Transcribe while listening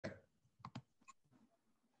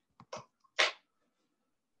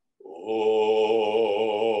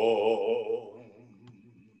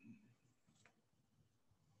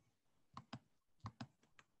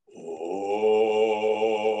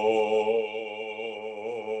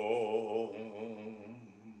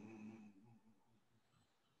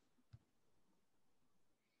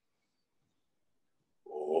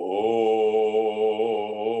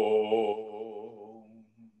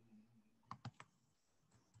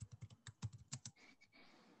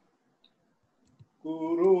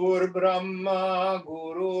Gurur Brahma,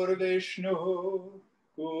 Gurur Vishnu,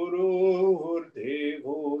 Gurur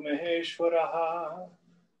Devo Maheshwaraha,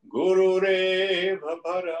 Gurureva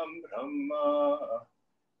Param Brahma,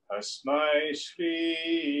 Tasmai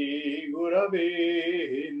Shri Gurave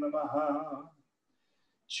Namaha.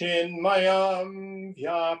 Chinmayam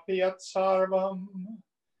Vyapyat Sarvam,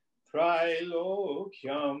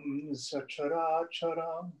 Trilokyam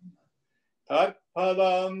Sacharacharam,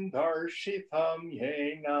 Tatpadam Darshitam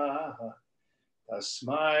Yena,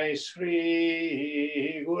 Tasmai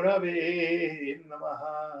Sri Gurave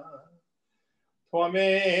Namaha.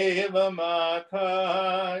 Tvameva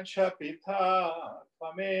Mata Chapita,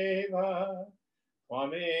 Tvameva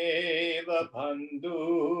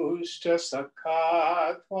Bandhuscha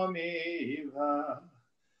Sakha, Tvameva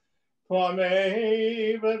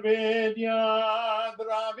Vedya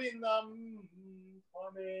Dravinam,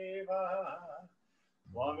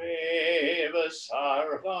 Tvameva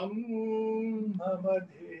Sarvam Mama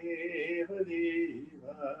Deva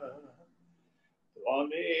Deva,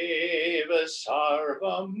 Tvameva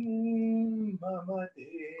Sarvam Mama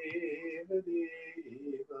Deva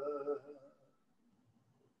Deva.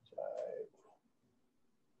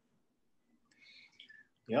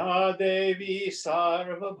 Ya Devi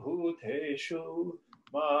Sarva Bhuteshu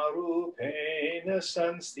Marupena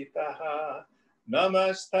Sanstitaha,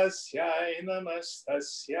 Namastasyai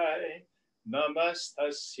Namastasyai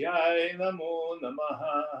Namastasyai Namo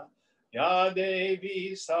Namaha. Ya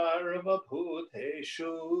Devi Sarva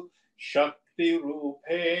Bhuteshu Shakti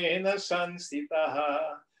Rupena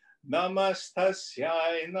Sanstitaha,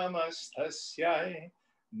 Namastasyai Namastasyai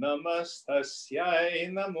Namastasyai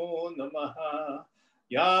Namo Namaha.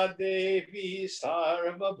 Ya Devi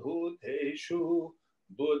Sarva Bhuteshu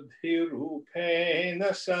Buddhi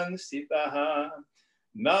Rupena Sanstitaha,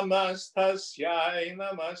 Namastasyai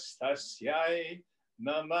Namastasyai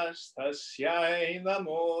Namastasyai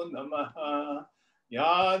Namo Namaha.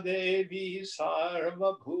 Ya Devi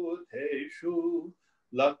Sarva Bhuteshu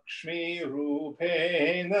Lakshmi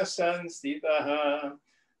Rupena Sanstitaha,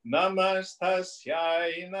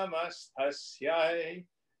 Namastasyai Namastasyai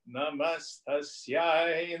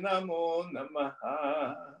Namastasyai Namo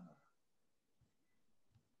Namaha.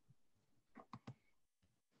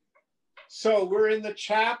 So we're in the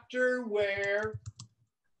chapter where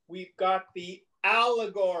we've got the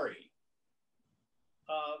allegory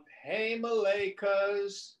of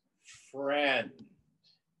Hemaleka's friend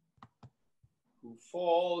who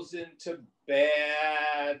falls into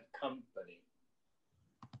bad company.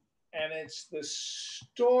 And it's the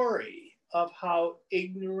story of how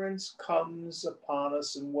ignorance comes upon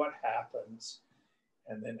us and what happens,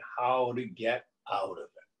 and then how to get out of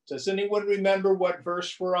it. Does anyone remember what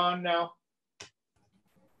verse we're on now?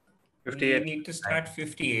 58. We need to start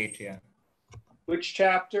 58, yeah. Which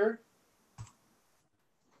chapter?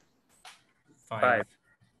 5.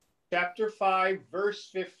 Chapter 5, verse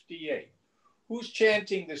 58. Who's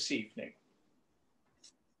chanting this evening?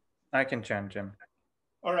 I can chant, Jim.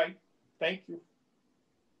 All right, thank you.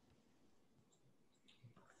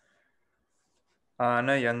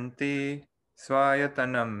 Anayanti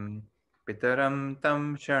swayatanam pitaram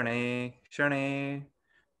tam shane shane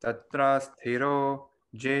tatra sthiro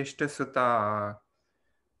jeshta suta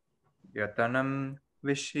yatanam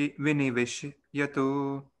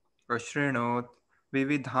vinivishyatu ashrinot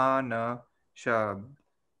vividhana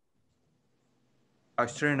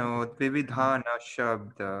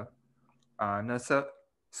shabda anasa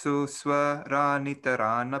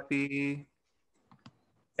suswaranitaranaphi.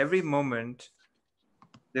 Every moment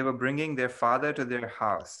they were bringing their father to their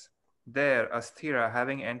house. There, Asthira,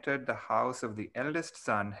 having entered the house of the eldest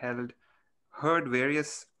son, heard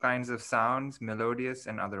various kinds of sounds, melodious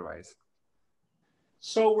and otherwise.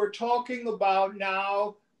 So we're talking about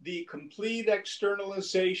now the complete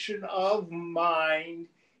externalization of mind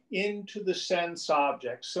into the sense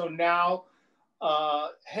object. So now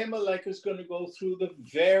Hemaleka is going to go through the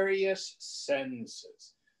various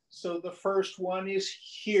senses. So the first one is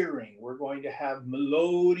hearing. We're going to have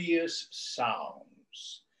melodious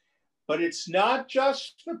sounds. But it's not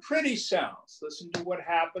just the pretty sounds. Listen to what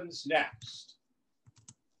happens next.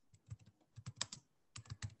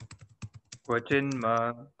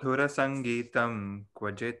 Kvachinma thura sangeetam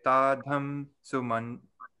kvajitadham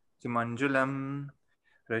sumanjulam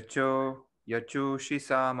racho yachushi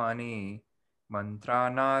samani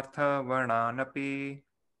mantranartha varnanapi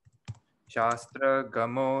shastra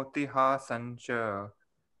gamoti hasancha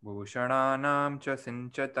bhushananam cha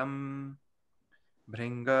sinchatam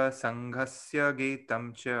bhringa sanghasya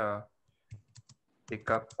geetam cha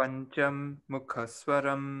ekapancham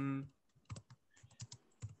mukhaswaram.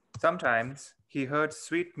 Sometimes he heard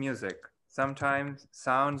sweet music, sometimes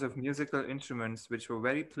sounds of musical instruments which were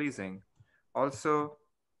very pleasing, also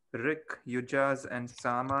Rik, Yujas, and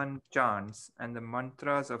Saman chants and the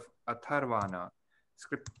mantras of Atharvana,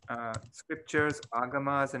 scriptures,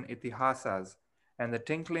 agamas, and itihasas, and the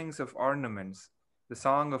tinklings of ornaments, the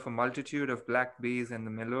song of a multitude of black bees, and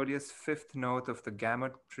the melodious fifth note of the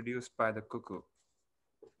gamut produced by the cuckoo.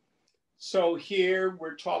 So here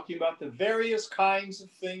we're talking about the various kinds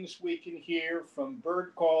of things we can hear, from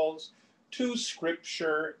bird calls to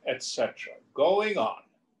scripture, etc. Going on.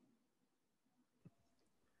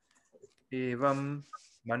 Evam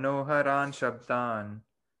manoharan shabdan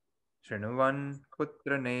shrinuvan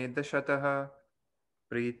putra nedashatah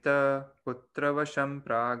prita putravasham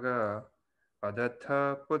praga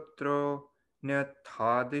padatha putro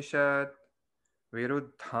nyathadishat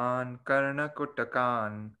viruddhan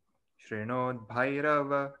karnakutakan shrinod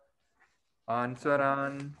bhairava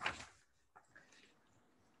answaran.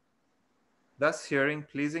 Thus, hearing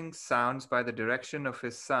pleasing sounds by the direction of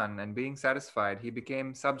his son and being satisfied, he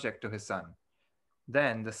became subject to his son.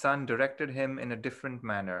 Then the son directed him in a different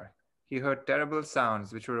manner. He heard terrible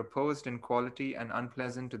sounds which were opposed in quality and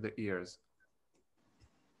unpleasant to the ears.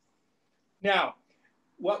 Now,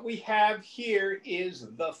 what we have here is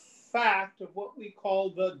the fact of what we call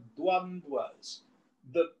the dvandvas,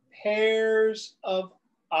 the pairs of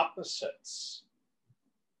opposites.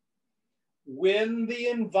 When the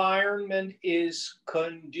environment is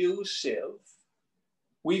conducive,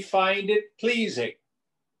 we find it pleasing.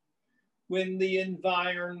 When the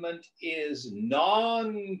environment is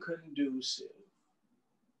non-conducive,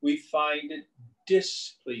 we find it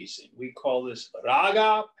displeasing. We call this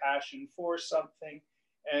raga, passion for something,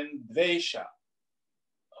 and dvesha,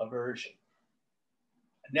 aversion.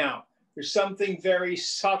 Now, there's something very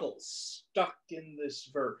subtle stuck in this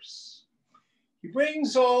verse. He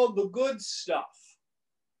brings all the good stuff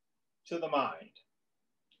to the mind.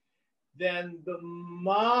 Then the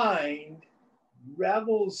mind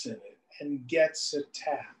revels in it and gets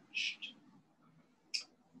attached.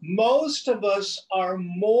 Most of us are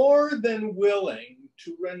more than willing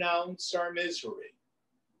to renounce our misery.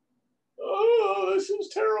 Oh, this is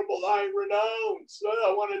terrible. I renounce.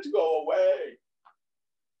 I want it to go away.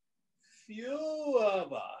 Few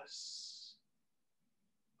of us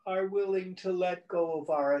are willing to let go of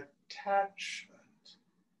our attachment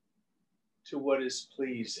to what is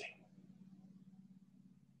pleasing.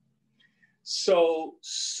 So,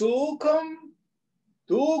 sukham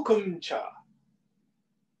dukham cha,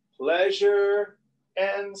 pleasure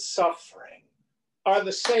and suffering, are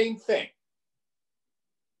the same thing.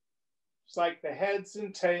 It's like the heads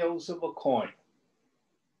and tails of a coin.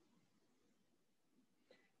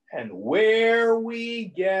 And where we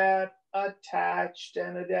get attached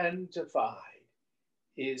and identified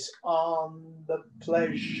is on the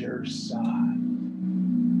pleasure side.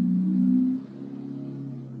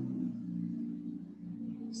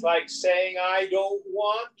 It's like saying, I don't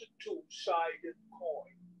want a two-sided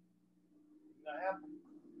coin.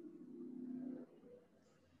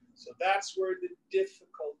 So that's where the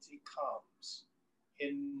difficulty comes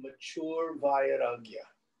in mature vairagya.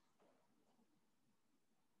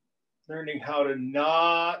 Learning how to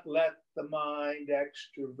not let the mind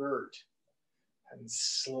extrovert and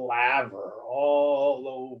slaver all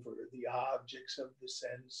over the objects of the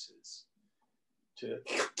senses to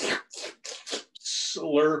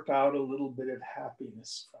slurp out a little bit of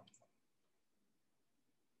happiness from them.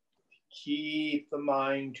 Keep the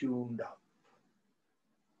mind tuned up,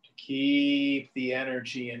 to keep the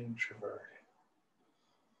energy introverted.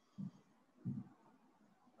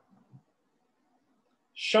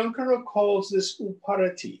 Shankara calls this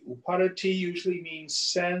uparati. Uparati usually means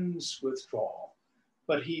sense withdrawal,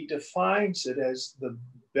 but he defines it as the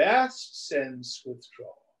best sense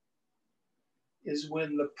withdrawal is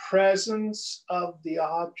when the presence of the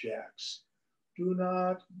objects do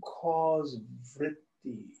not cause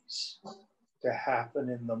vrittis to happen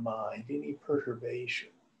in the mind, any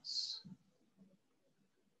perturbations.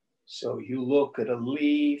 So you look at a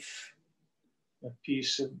leaf, a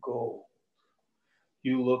piece of gold.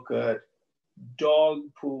 You look at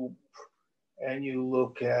dog poop, and you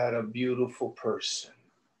look at a beautiful person.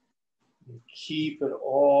 You keep it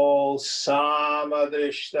all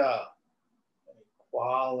samadrishta,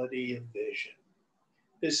 quality of vision.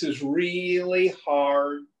 This is really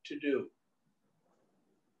hard to do.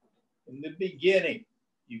 In the beginning,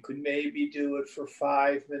 you could maybe do it for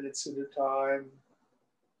 5 minutes at a time.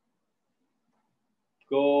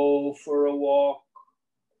 Go for a walk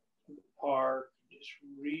to the park. Just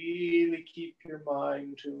really keep your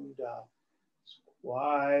mind tuned up, as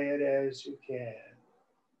quiet as you can.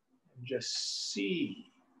 just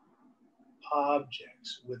see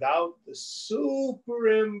objects without the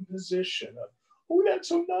superimposition of, oh, that's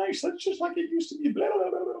so nice, that's just like it used to be, blah, blah,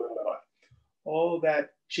 blah, blah, blah. All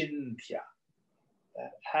that chintya,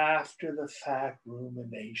 that after the fact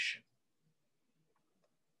rumination.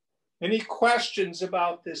 Any questions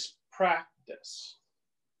about this practice?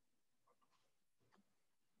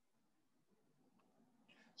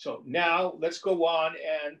 So now let's go on,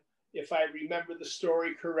 and if I remember the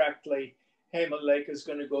story correctly, Hemaleka is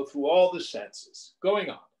going to go through all the senses. Going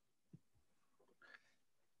on.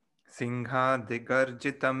 Singha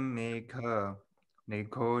digarjitam megha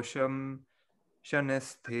neghosham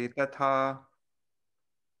shanisthe tatha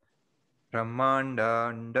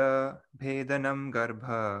brahmanda bhedanam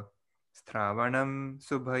garbha stravanam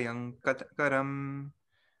subhayankaram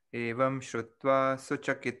evam shrutva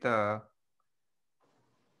suchakita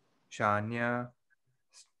shanya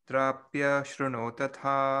strapya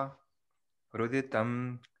shrunotatha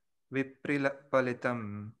ruditam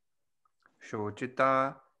vipripalitam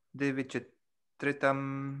shochita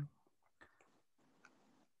divichitritam.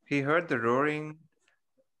 He heard the roaring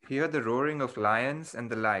of lions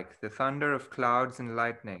and the like, the thunder of clouds and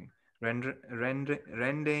lightning,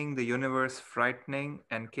 rending the universe frightening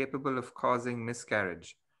and capable of causing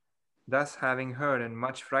miscarriage. Thus, having heard and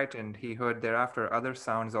much frightened, he heard thereafter other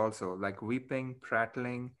sounds also, like weeping,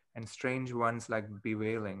 prattling, and strange ones like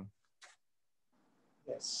bewailing.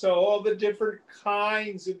 Yes, so all the different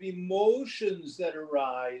kinds of emotions that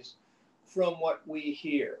arise from what we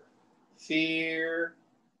hear. Fear,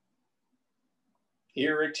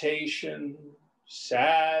 irritation,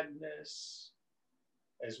 sadness,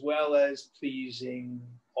 as well as pleasing.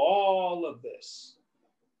 All of this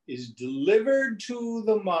is delivered to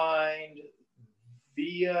the mind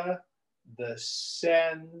via the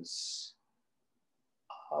sense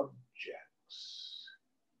objects.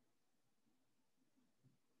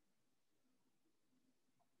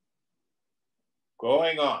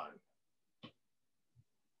 Going on.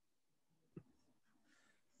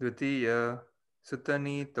 Dutiya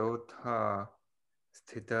sutani totha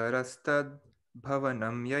sthitarastad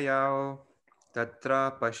bhavanam yayao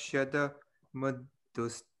tatra pashyad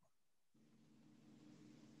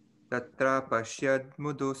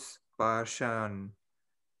mudus parshan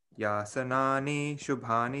yasanani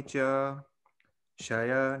shubhani cha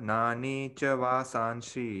shayanani cha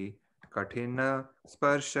vasanshi kathina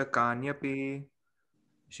sparshakanyapi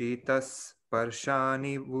shitas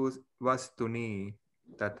parshani vastuni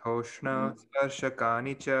tathoshna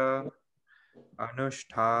sparshakani cha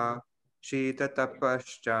anushta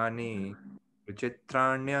shitatapaschani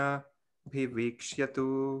vichitranya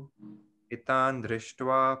bhiviksyatu itan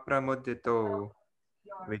drishtva pramudito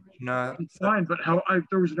vijna It's fine, but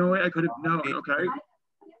there was no way I could have known, okay?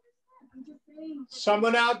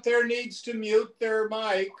 Someone out there needs to mute their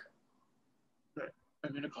mic.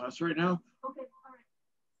 I'm in a class right now. Okay, all right.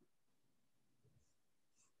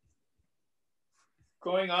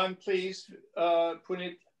 Going on, please,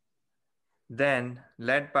 Punit. Then,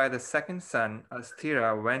 led by the second son,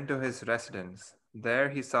 Asthira went to his residence. There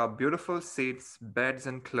he saw beautiful seats, beds,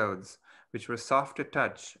 and clothes, which were soft to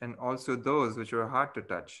touch, and also those which were hard to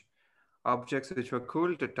touch, objects which were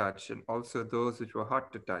cool to touch, and also those which were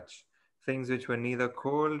hot to touch, things which were neither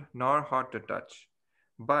cold nor hot to touch.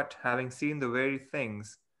 But having seen the very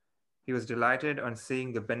things, he was delighted on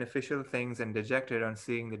seeing the beneficial things and dejected on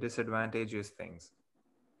seeing the disadvantageous things.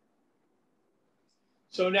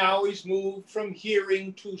 So now he's moved from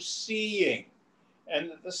hearing to seeing.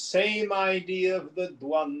 And the same idea of the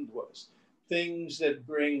dvandvas, things that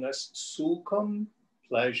bring us sukham,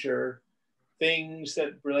 pleasure, things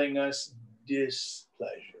that bring us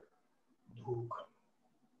displeasure, dukham.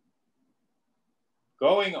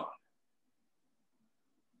 Going on.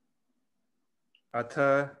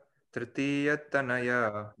 Atha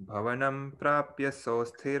tritiyatanaya bhavanam prapya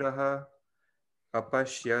sosthiraha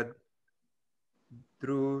apashyad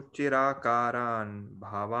druchirakaran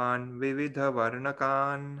bhavan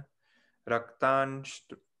vividhavarnakan raktan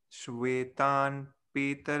shvetan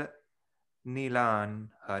pitar nilan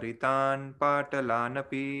haritan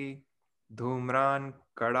patalanapi dhumran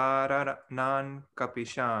kadaranan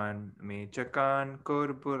kapishan mechakan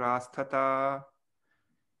kurburasthata.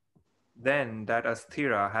 Then that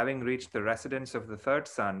Asthira, having reached the residence of the third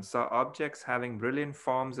son, saw objects having brilliant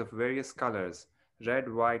forms of various colors,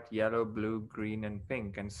 red, white, yellow, blue, green, and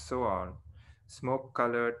pink, and so on,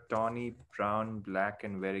 smoke-colored, tawny, brown, black,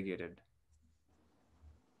 and variegated.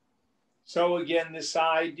 So again, this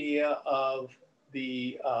idea of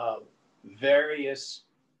the various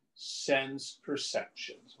sense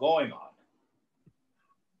perceptions. Going on.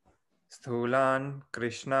 Sthulan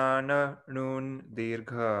Krishnanun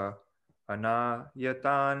Dirgha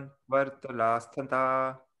Anayatan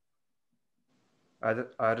Vartalastanta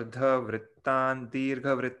Ardha Vrittan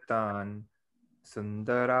Dirgha Vrittan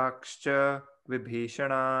Sundarakscha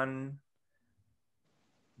Vibhishanan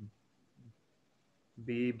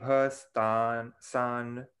Bibhastan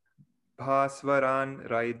San Bhaswaran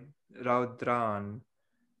Raudran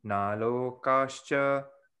Nalokascha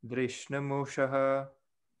Drishnamushah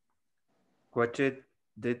Kvachit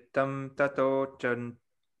Dittam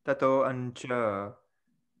Tato Ancha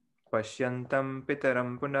Pashyantam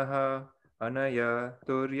Pitaram Punaha Anaya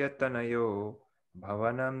Turyatanayo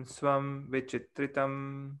Bhavanam Swam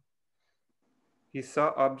Vichitritam. He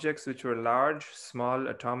saw objects which were large, small,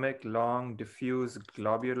 atomic, long, diffuse,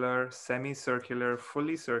 globular, semicircular,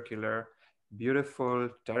 fully circular, beautiful,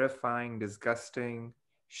 terrifying, disgusting,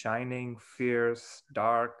 shining, fierce,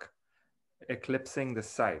 dark, eclipsing the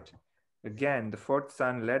sight. Again, the fourth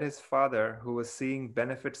son led his father, who was seeing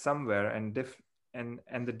benefit somewhere and the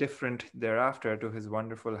different thereafter, to his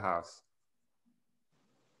wonderful house.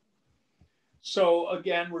 So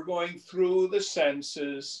again, we're going through the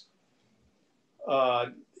senses,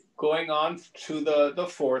 going on to the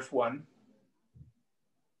fourth one.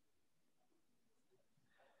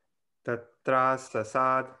 Tatra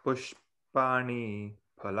sasad pushpani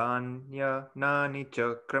phalanya nani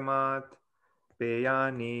chakramat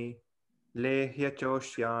peyani lehya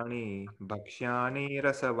choshyani bhakshyani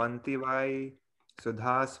rasavanti vai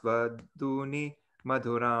sudhasvaduni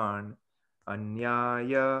madhuran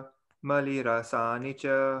anyaya malirasani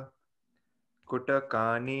cha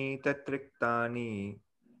kutakani tatriktani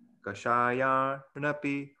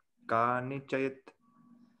kashayanapi kanichayit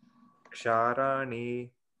ksharani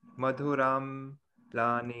madhuram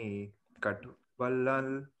lani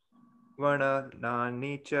katvalal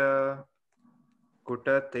vananani cha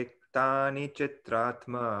kutatiktani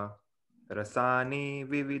chitratma rasani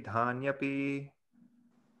vividhanyapi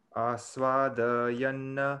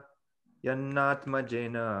aswadayanna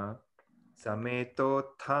yannatmajena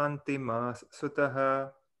sametothantima sutaha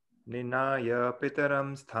ninaya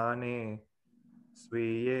pitaram sthane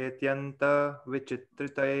sviyetyanta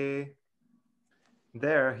vichitritaye.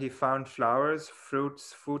 There he found flowers,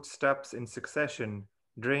 fruits, foodstuffs in succession,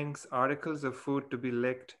 drinks, articles of food to be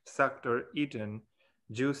licked, sucked, or eaten,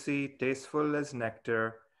 juicy, tasteful as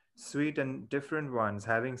nectar, sweet and different ones,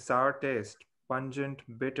 having sour taste, pungent,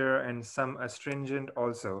 bitter, and some astringent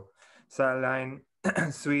also, saline,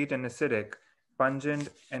 sweet and acidic, pungent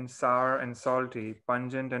and sour and salty,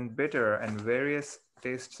 pungent and bitter, and various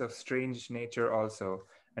tastes of strange nature also,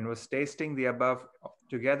 and was tasting the above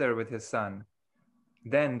together with his son.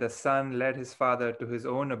 Then the son led his father to his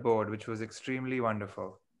own abode, which was extremely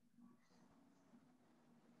wonderful.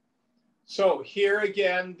 So here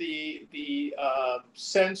again, the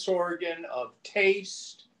sense organ of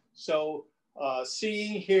taste. So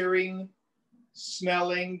seeing, hearing,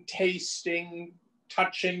 smelling, tasting,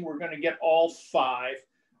 touching, we're going to get all five.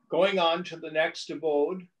 Going on to the next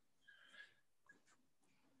abode.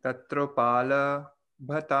 Tatropala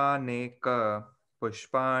bhataneka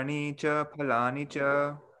pushpani cha phalani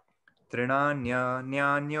cha trinanya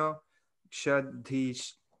nyanyo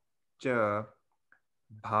kshadhischa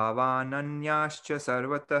bhavananyascha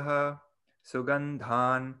sarvatah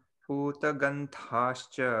sugandhan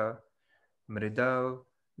putagandhascha mridav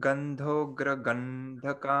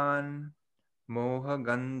gandhogragandhakan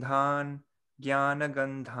mohagandhan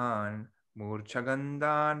jnanagandhan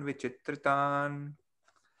murchagandhan vichitritan.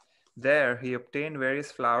 There he obtained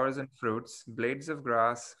various flowers and fruits, blades of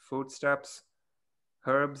grass, foodstuffs,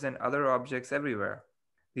 herbs, and other objects everywhere.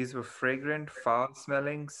 These were fragrant,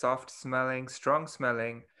 foul-smelling, soft-smelling,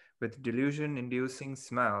 strong-smelling, with delusion-inducing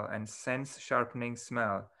smell and sense-sharpening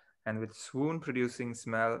smell, and with swoon-producing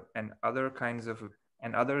smell and others of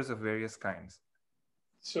various kinds.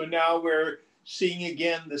 So now we're seeing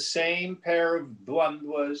again the same pair of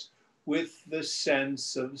dvandvas with the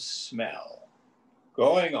sense of smell.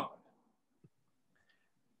 Going on.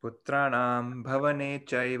 Putranam bhavane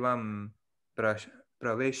chaivam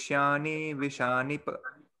pravishyani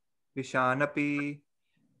vishanapi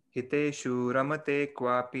hiteshu ramate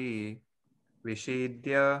kwapi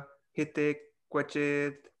vishidya hite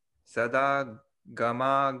kvachit sada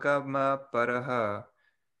gamagama paraha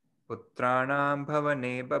putranam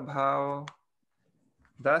bhavane babhao.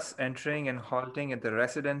 Thus, entering and halting at the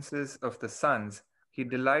residences of the sons, he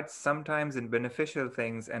delights sometimes in beneficial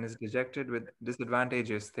things and is dejected with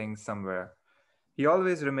disadvantageous things somewhere. He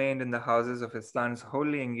always remained in the houses of his sons,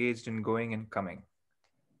 wholly engaged in going and coming.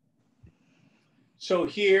 So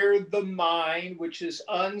here the mind, which is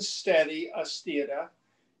unsteady, asthira,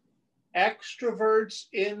 extroverts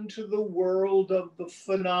into the world of the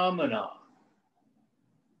phenomena,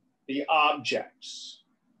 the objects,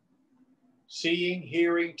 seeing,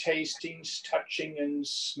 hearing, tasting, touching, and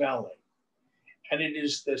smelling. And it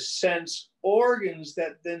is the sense organs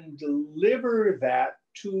that then deliver that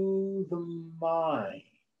to the mind.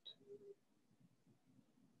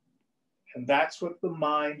 And that's what the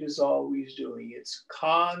mind is always doing. It's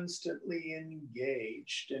constantly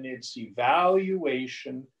engaged in its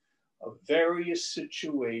evaluation of various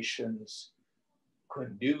situations,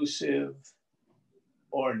 conducive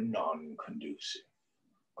or non-conducive.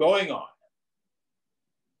 Going on.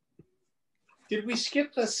 Did we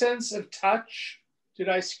skip the sense of touch?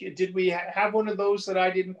 Did we have one of those that I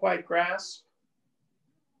didn't quite grasp?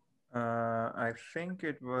 I think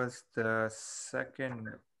it was the second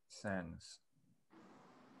sense.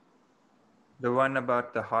 The one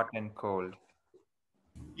about the hot and cold.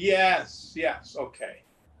 Yes, okay.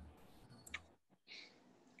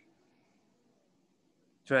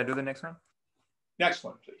 Should I do the next one? Next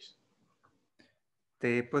one, please.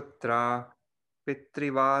 Te putra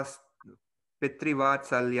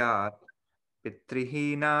pitrivatsalyat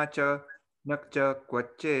pitrihina cha nakcha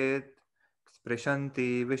kvachit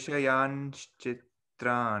sprishanti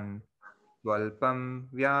vishayanschitran dvalpam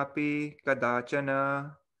vyapi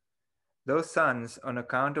kadachana. Those sons, on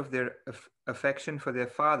account of their affection for their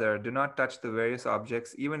father, do not touch the various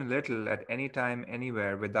objects even a little at any time,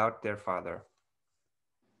 anywhere, without their father.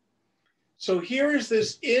 So here is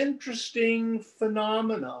this interesting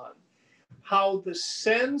phenomenon, how the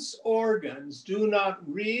sense organs do not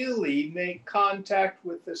really make contact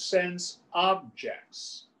with the sense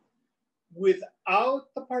objects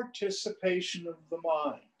without the participation of the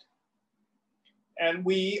mind. And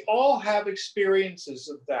we all have experiences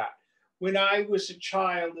of that. When I was a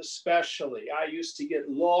child especially, I used to get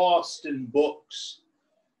lost in books,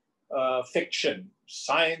 fiction,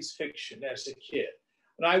 science fiction as a kid.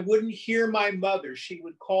 And I wouldn't hear my mother. She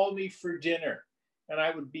would call me for dinner, and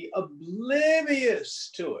I would be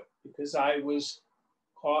oblivious to it because I was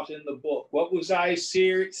caught in the book. What was I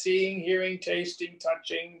seeing, hearing, tasting,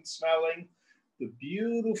 touching, smelling? The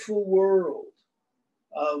beautiful world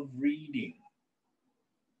of reading.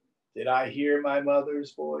 Did I hear my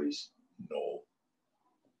mother's voice? No.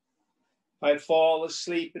 I'd fall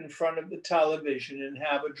asleep in front of the television and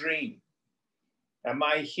have a dream. Am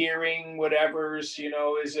I hearing whatever's,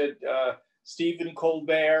 is it Stephen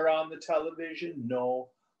Colbert on the television?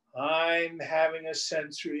 No. I'm having a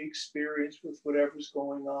sensory experience with whatever's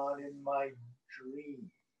going on in my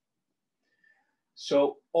dream.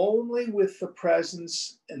 So only with the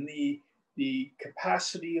presence and the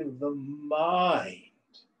capacity of the mind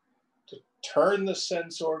to turn the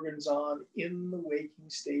sense organs on in the waking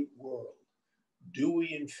state world do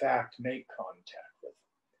we in fact make contact with them.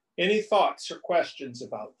 Any thoughts or questions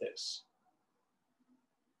about this?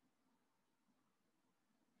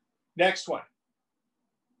 Next one.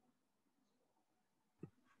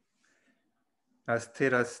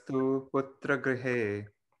 Asthirastu putra grihe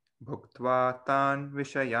bhuktva tan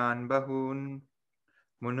vishayan bahun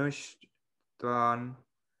munushtvan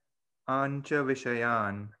ancha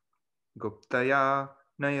vishayan guptaya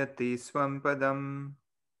nayati swampadam.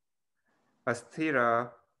 Asthira,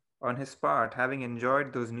 on his part, having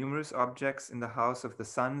enjoyed those numerous objects in the house of the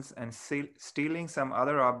sons and stealing some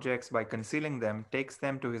other objects by concealing them, takes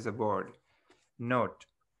them to his abode. Note,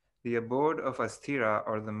 the abode of Asthira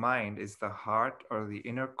or the mind is the heart or the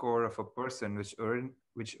inner core of a person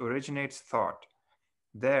which originates thought.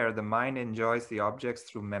 There, the mind enjoys the objects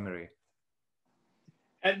through memory.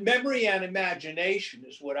 And memory and imagination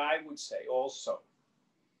is what I would say also.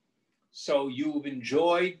 So you've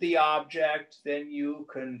enjoyed the object, then you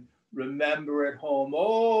can remember at home,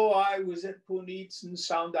 oh, I was at Puneet's in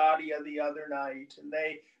Soundarya the other night, and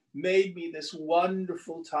they made me this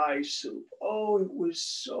wonderful Thai soup. Oh, it was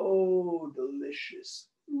so delicious.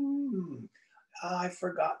 I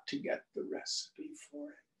forgot to get the recipe for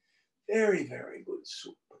it. Very, very good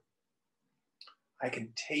soup. I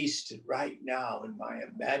can taste it right now in my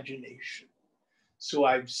imagination. So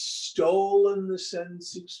I've stolen the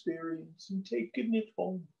sense experience and taken it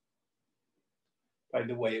home. By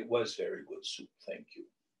the way, it was very good soup. Thank you.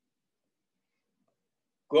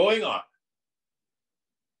 Going on.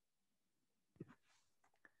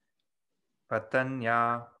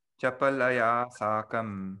 Patanya chapalaya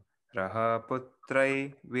sakam raha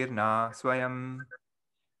putrai virna swayam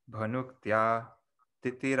bhanuktya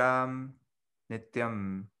titiram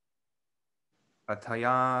nityam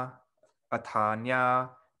athanya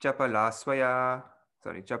chapalaswasa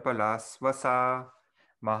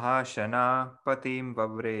mahashana patim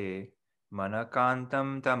vavre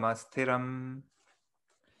Manakantam tamastiram.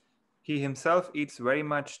 He himself eats very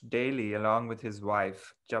much daily along with his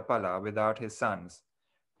wife, Chapala, without his sons.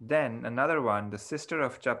 Then another one, the sister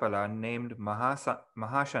of Chapala, named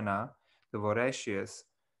Mahashana, the voracious,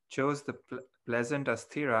 chose the pleasant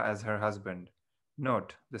Asthira as her husband.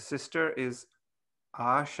 Note, the sister is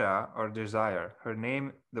Asha or desire. Her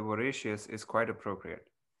name, the voracious, is quite appropriate.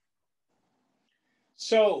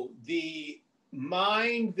 So the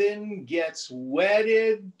mind then gets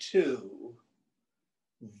wedded to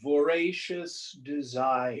voracious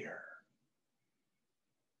desire.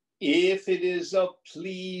 If it is a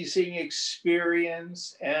pleasing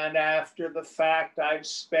experience, and after the fact I've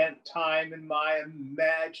spent time in my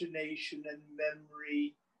imagination and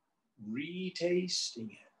memory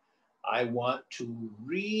retasting it, I want to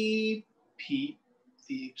repeat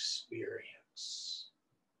the experience.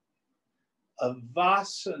 A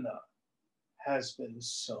vasana has been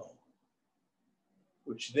sown,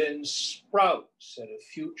 which then sprouts at a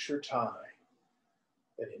future time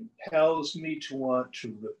that impels me to want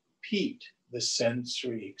to repeat the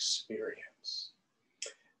sensory experience.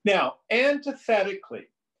 Now, antithetically,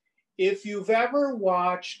 if you've ever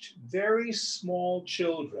watched very small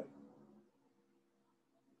children,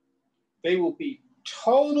 they will be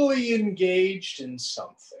totally engaged in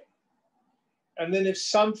something. And then if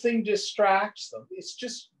something distracts them, it's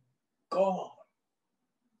just gone.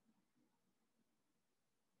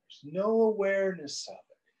 There's no awareness of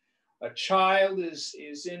it. A child is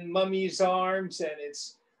in mummy's arms and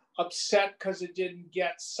it's upset because it didn't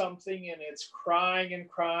get something and it's crying and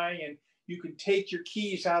crying, and you can take your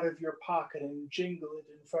keys out of your pocket and jingle it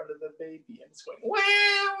in front of the baby and it's going, wah,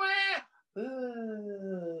 wah.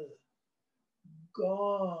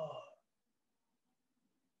 Gone.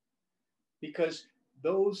 Because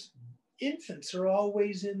those infants are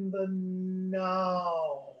always in the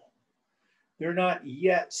now. They're not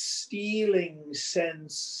yet stealing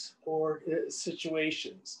sense or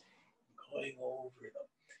situations, going over them.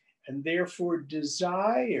 And therefore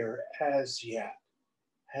desire has yet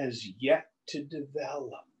to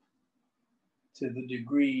develop to the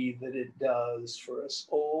degree that it does for us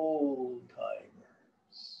old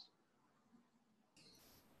timers.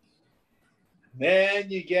 Then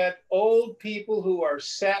you get old people who are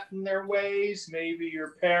set in their ways, maybe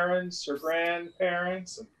your parents or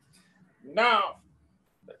grandparents. And, no,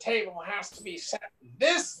 the table has to be set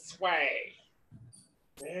this way.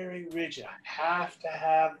 Very rigid. I have to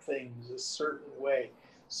have things a certain way.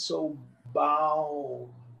 So bound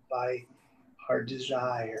by our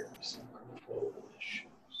desires and control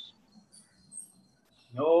issues.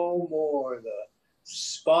 No more the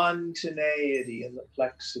spontaneity and the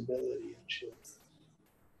flexibility of children.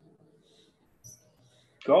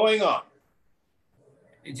 Going on.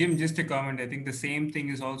 Jim, just a comment. I think the same thing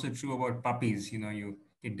is also true about puppies. You know, you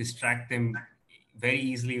distract them very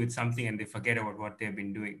easily with something and they forget about what they've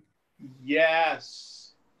been doing.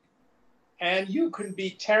 Yes. And you can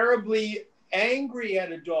be terribly angry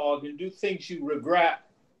at a dog and do things you regret.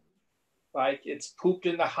 Like it's pooped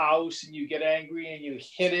in the house and you get angry and you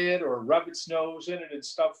hit it or rub its nose in it and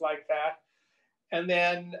stuff like that. And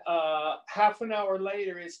then half an hour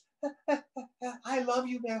later it's, I love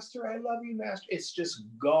you, master. I love you, master. It's just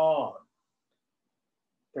gone.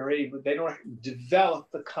 They don't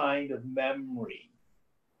develop the kind of memory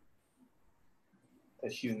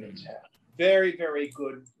that humans have. Very, very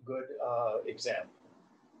good example.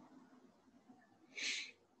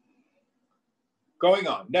 Going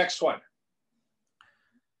on, next one.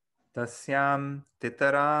 Tasyam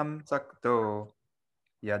titaram sakto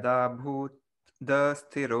yada bhutda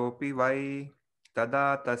sthiropi vai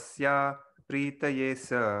tada tasya pritaye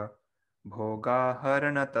sa bhoga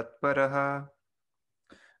harana tatparaha.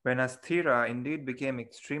 When Asthira indeed became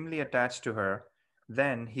extremely attached to her,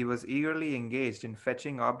 then he was eagerly engaged in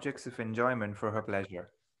fetching objects of enjoyment for her pleasure.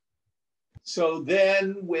 So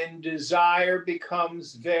then when desire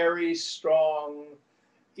becomes very strong,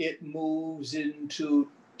 it moves into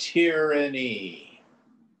tyranny.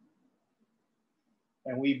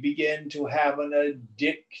 And we begin to have an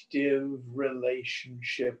addictive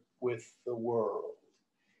relationship with the world.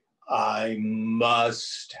 I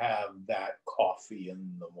must have that coffee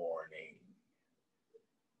in the morning.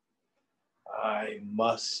 I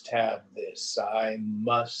must have this. I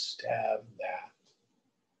must have that.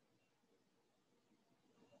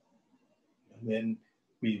 And then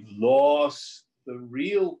we've lost the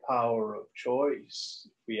real power of choice,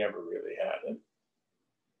 if we ever really had it.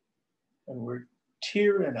 And we're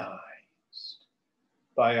tyrannized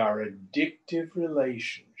by our addictive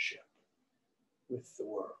relationship with the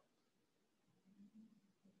world.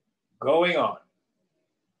 Going on.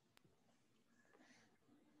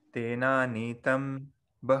 Tena nitam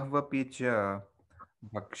bahvapi cha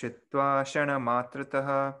bhakshitva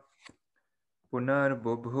shanamatrataha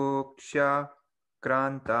punarbubhuksha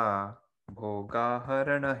kranta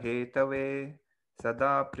bhogaharana hetave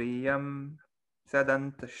sada priyam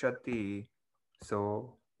sadantashati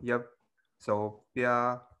so yap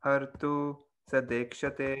sopya hartu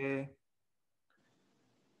sadekshate.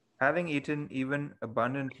 Having eaten even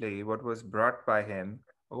abundantly what was brought by him,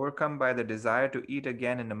 overcome by the desire to eat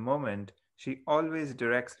again in a moment, she always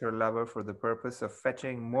directs her lover for the purpose of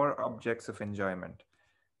fetching more objects of enjoyment.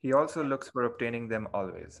 He also looks for obtaining them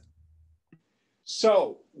always.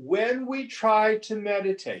 So when we try to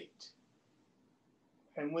meditate,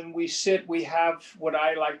 and when we sit, we have what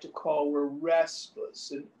I like to call we're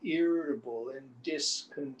restless and irritable and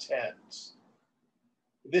discontent.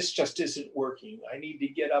 This just isn't working. I need to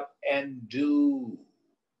get up and do.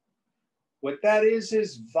 What that is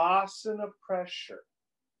vasana pressure.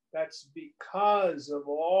 That's because of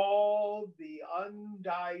all the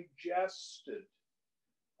undigested,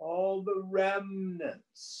 all the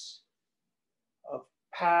remnants of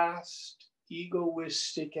past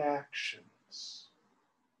egoistic actions.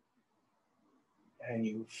 And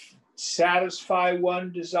you satisfy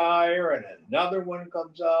one desire and another one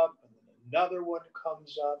comes up and another one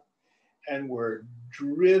comes up, and we're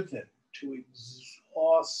driven to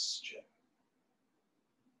exhaustion,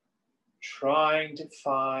 trying to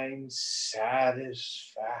find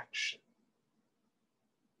satisfaction.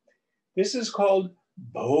 This is called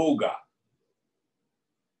bhoga,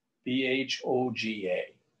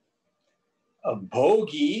 B-H-O-G-A. A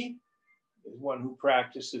bhogi is one who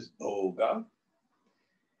practices bhoga,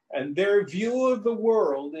 and their view of the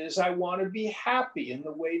world is, I want to be happy, and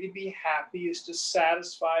the way to be happy is to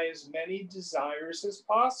satisfy as many desires as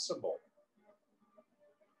possible.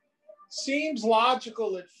 Seems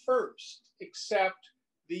logical at first, except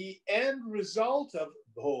the end result of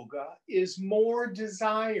bhoga is more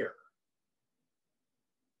desire.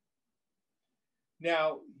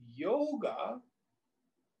 Now, yoga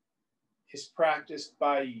is practiced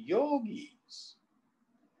by yogis.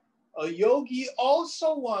 A yogi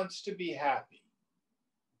also wants to be happy,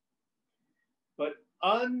 but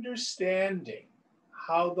understanding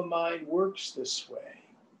how the mind works this way,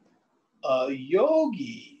 a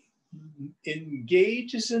yogi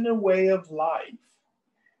engages in a way of life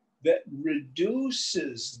that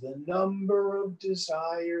reduces the number of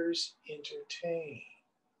desires entertained.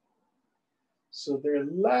 So they're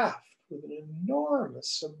left with an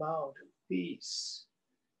enormous amount of peace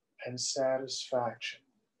and satisfaction.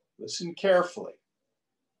 Listen carefully.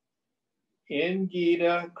 In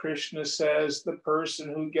Gita, Krishna says the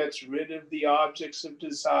person who gets rid of the objects of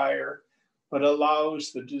desire but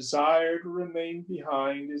allows the desire to remain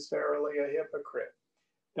behind is verily a hypocrite.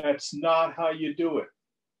 That's not how you do it.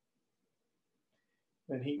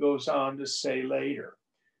 Then he goes on to say later,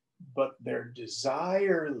 but their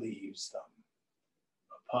desire leaves them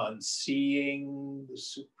upon seeing the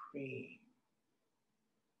Supreme.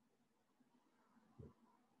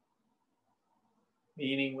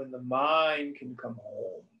 Meaning when the mind can come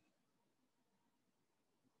home,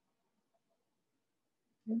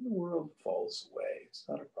 and the world falls away. It's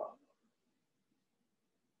not a problem.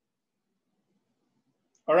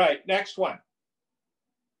 All right, next one.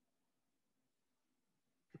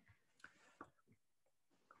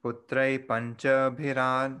 Putrai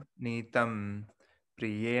panchabhiran nitam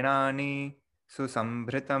priyenani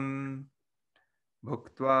susambhritam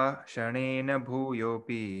bhuktva shanena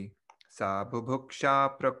bhuyopi sa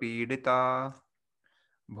bubhuksha prapidita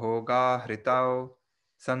bhoga hritau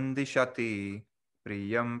sandishati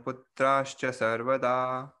priyam putrascha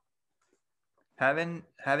sarvada.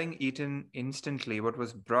 Having eaten instantly what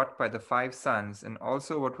was brought by the 5 sons, and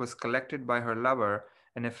also what was collected by her lover,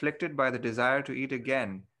 and afflicted by the desire to eat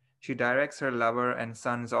again, she directs her lover and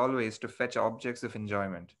sons always to fetch objects of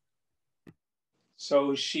enjoyment.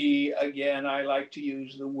 So she, again, I like to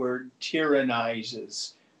use the word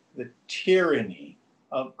tyrannizes, the tyranny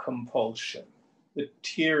of compulsion, the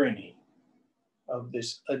tyranny of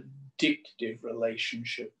this addictive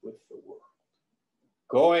relationship with the world.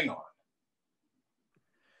 Going on.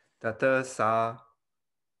 Tata sa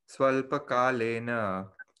swalpakalena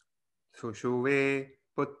sushuve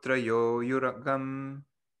putrayo yuragam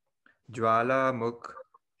jwala mukh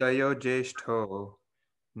tayo jeshtho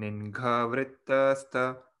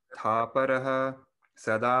ninghavrittasta thaparaha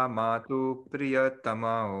sada matu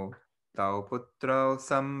priyatamao tau putrau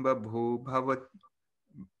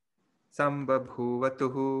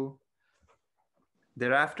sambabhuvatuhu.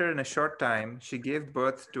 Thereafter, in a short time, she gave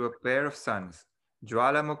birth to a pair of sons.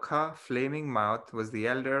 Jwalamukha, Flaming Mouth, was the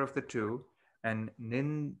elder of the two, and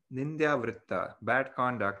Nindya bad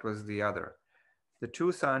conduct, was the other. The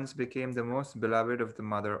two sons became the most beloved of the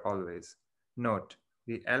mother always. Note,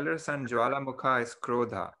 the elder son Jwalamukha is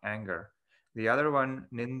Krodha, anger. The other one,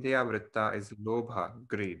 Nindya is Lobha,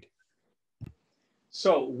 greed.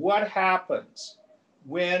 So what happens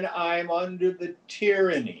when I'm under the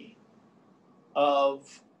tyranny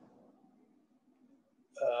of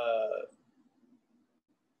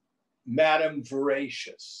Madame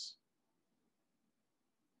Voracious?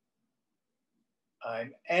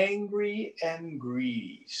 I'm angry and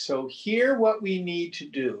greedy. So here what we need to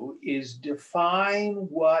do is define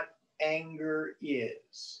what anger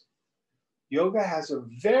is. Yoga has a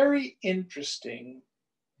very interesting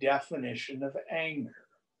definition of anger.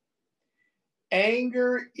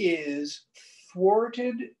 Anger is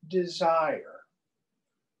thwarted desire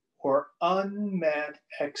or unmet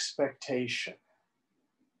expectation.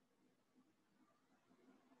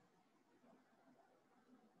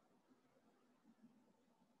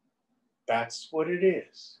 That's what it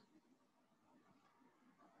is.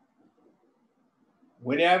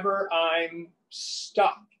 Whenever I'm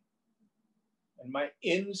stuck and my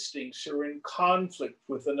instincts are in conflict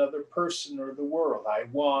with another person or the world, I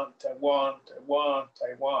want.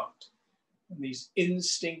 And these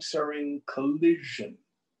instincts are in collision,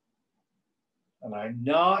 and I'm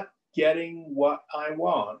not getting what I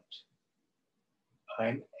want,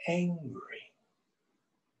 I'm angry.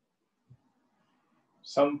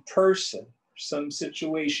 Some person, some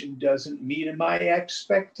situation doesn't meet my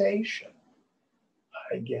expectation,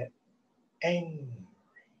 I get angry.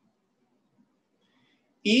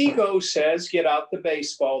 Ego says, get out the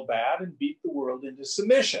baseball bat and beat the world into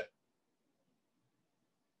submission.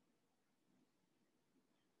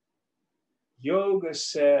 Yoga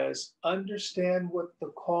says, understand what the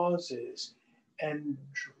cause is and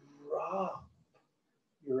drop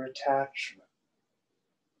your attachment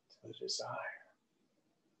to the desire.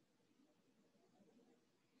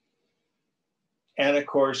 And of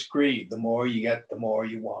course, greed. The more you get, the more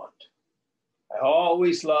you want. I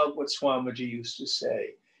always love what Swamiji used to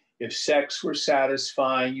say. If sex were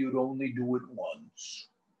satisfying, you'd only do it once.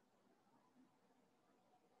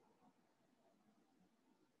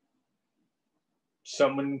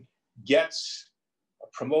 Someone gets a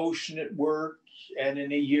promotion at work, and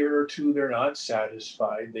in a year or two, they're not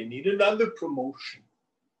satisfied. They need another promotion.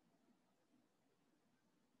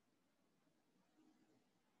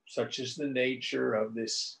 Such is the nature of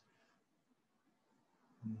this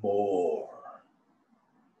more.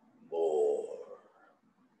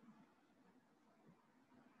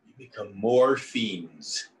 You become more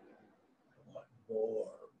fiends. I want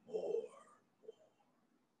more.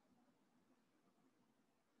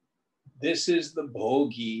 This is the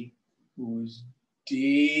bhogi who's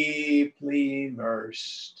deeply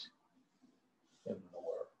immersed in the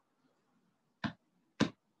world.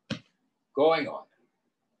 Going on.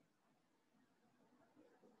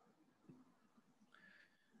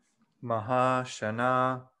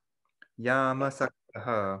 Mahashana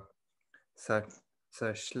Yamasaktaha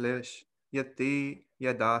Sashlish Yati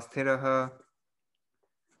Yadasthiraha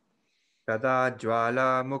Tada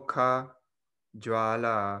Jwala Mukha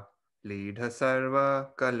Jwala Leedha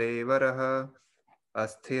Sarva Kalevaraha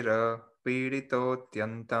Asthira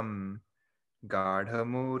Piditotyantam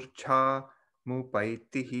Gadhamurcha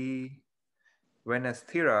Mupaitihi. When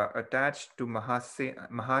Asthira, attached to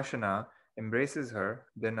Mahashana, embraces her,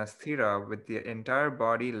 then Asthira, with the entire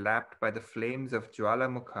body lapped by the flames of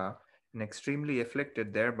Jwalamukha and extremely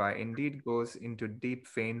afflicted thereby, indeed goes into deep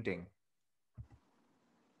fainting.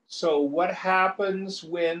 So what happens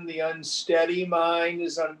when the unsteady mind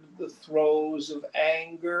is under the throes of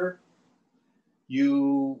anger?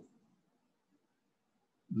 You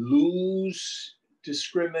lose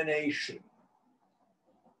discrimination.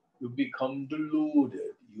 You become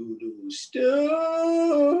deluded. You do stupid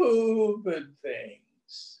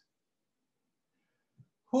things.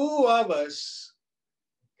 Who of us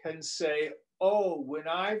can say, oh, when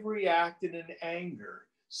I've reacted in anger,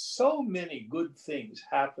 so many good things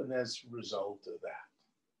happen as a result of that?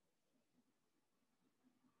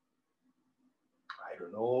 I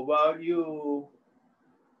don't know about you,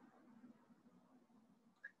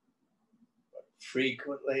 but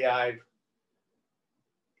frequently I've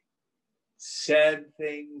said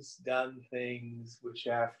things, done things, which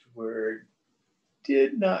afterward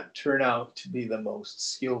did not turn out to be the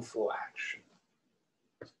most skillful action,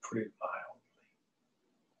 to put it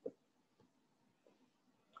mildly.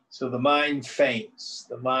 So the mind faints,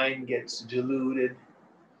 the mind gets deluded,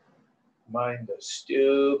 the mind does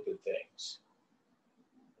stupid things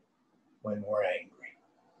when we're angry.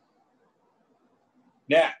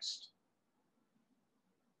 Next.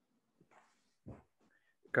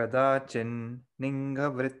 Kadachin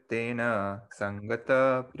Ninghavrittena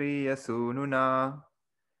Sangata Priyasununa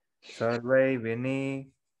Sarvai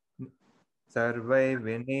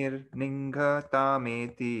Vinir Ningha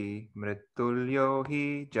Tameti Mrittulyo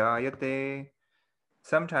Hi Jayate.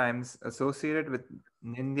 Sometimes associated with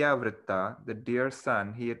Nindya the dear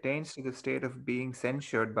son, he attains to the state of being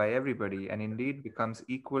censured by everybody and indeed becomes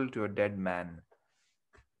equal to a dead man.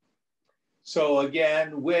 So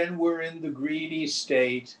again, when we're in the greedy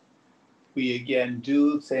state, we again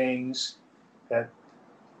do things that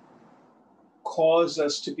cause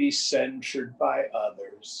us to be censured by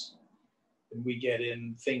others. And we get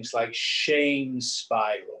in things like shame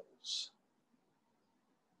spirals,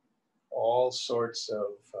 all sorts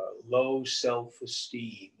of low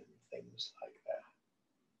self-esteem and things like that.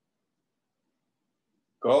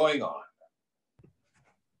 Going on.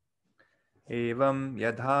 Evam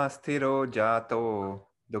yadha sthiro jato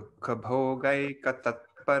dukkha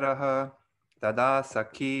bhogaikatatparah tada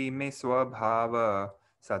sakhi me swabhava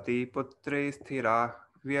sati putre sthirah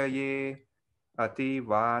vyaye ati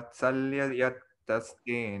vatsalya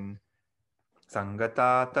yattasken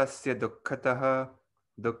sangata tasya dukkhatah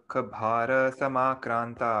dukkha bhara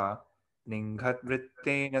samakranta ninghat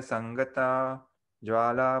vrittena sangata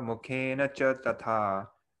jwala mukhena cha tatha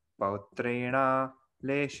pautrena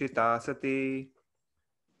लेशिता सती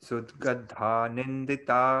सुद्गद्धा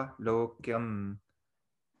निंदिता लोक्यम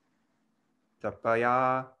तपया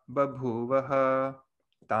बभूवः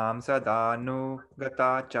ताम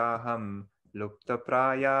सदानुगता चाहम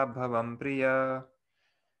लुप्तप्राया भवम प्रिया.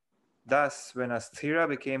 Thus, when Asthira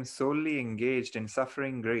became solely engaged in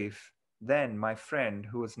suffering grief, then my friend,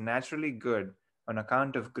 who was naturally good on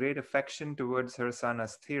account of great affection towards her son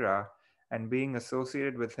Asthira, and being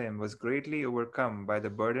associated with him, was greatly overcome by the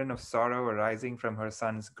burden of sorrow arising from her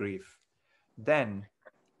son's grief. Then,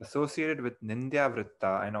 associated with Nindya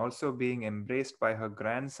and also being embraced by her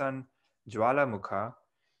grandson Jwalamukha,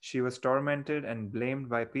 she was tormented and blamed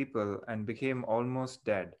by people and became almost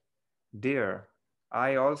dead. Dear,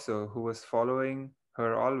 I also, who was following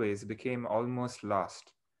her always, became almost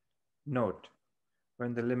lost. Note: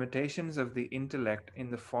 when the limitations of the intellect in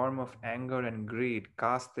the form of anger and greed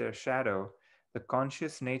cast their shadow, the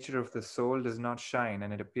conscious nature of the soul does not shine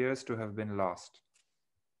and it appears to have been lost.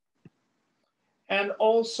 And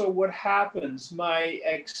also what happens, my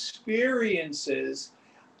experience is,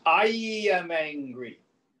 I am angry,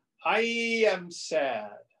 I am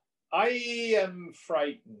sad, I am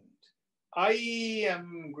frightened, I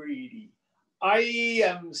am greedy, I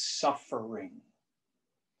am suffering.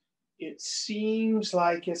 It seems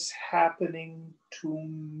like it's happening to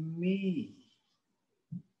me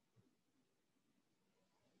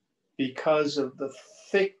because of the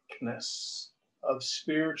thickness of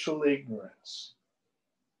spiritual ignorance.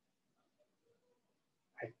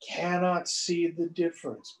 I cannot see the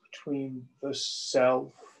difference between the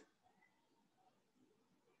self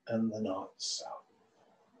and the not-self.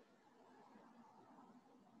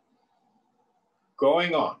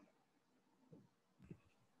 Going on.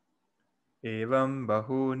 Evam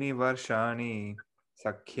bahuni varshani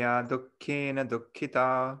sakhya dukkhena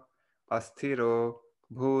dukkhita asthiro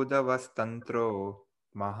bhudavastantro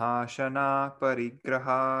mahashana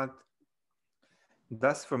parigrahat.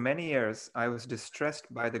 Thus, for many years, I was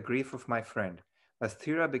distressed by the grief of my friend.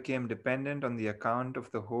 Asthira became dependent on the account of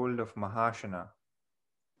the hold of Mahashana.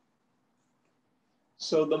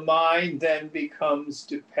 So the mind then becomes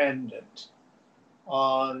dependent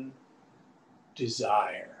on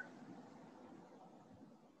desire.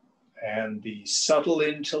 And the subtle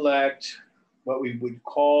intellect, what we would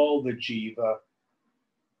call the jiva,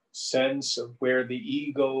 sense of where the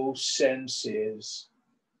ego sense is,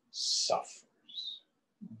 suffers.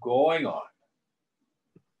 Going on.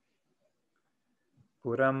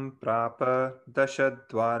 Puram prapa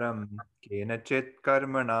dashadwaram kenachit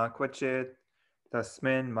karmana kvachit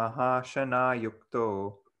tasmin mahashana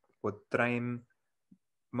yukto putraim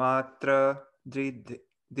matra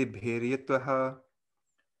dibhiryatvaha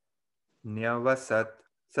nyavasat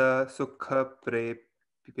sa sukha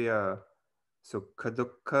prepya sukha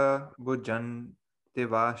dukkha bhujan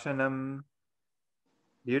devashanam.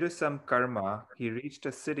 Due to some karma, he reached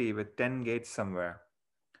a city with 10 gates somewhere.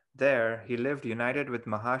 There, he lived united with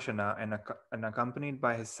Mahashana and accompanied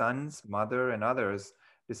by his sons, mother, and others,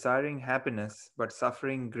 desiring happiness but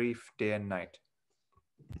suffering grief day and night.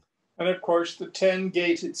 And of course, the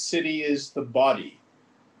 10-gated city is the body,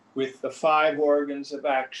 with the 5 organs of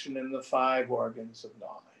action and the 5 organs of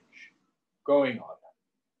knowledge. Going on.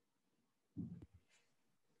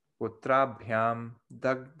 Putrabhyam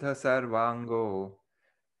dagdha sarvango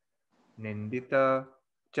nindita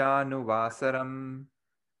chanuvasaram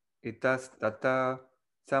itastata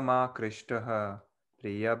samakrishtaha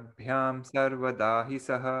priyabhyam sarvadahi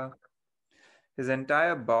saha. His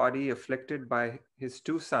entire body afflicted by his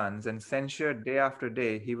two sons and censured day after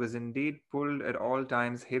day, he was indeed pulled at all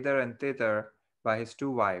times hither and thither by his two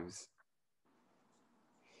wives.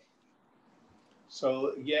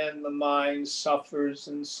 So again, the mind suffers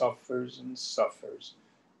and suffers and suffers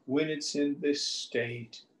when it's in this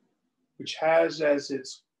state, which has as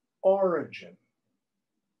its origin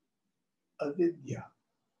avidya,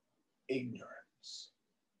 ignorance.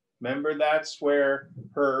 Remember, that's where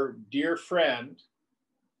her dear friend,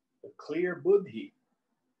 the clear buddhi,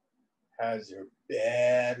 has their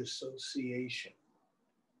bad association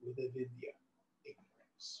with avidya,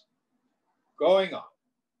 ignorance. Going on.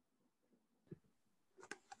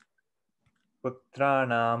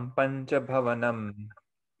 Putranam panchabhavanam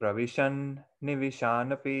pravishan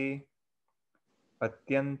nivishanapi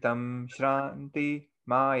atyantam shranti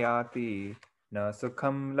mayati na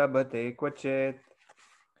sukham labhate kvachet.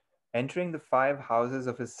 Entering the 5 houses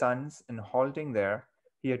of his sons and halting there,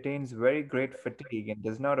 he attains very great fatigue and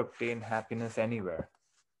does not obtain happiness anywhere.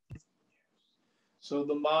 So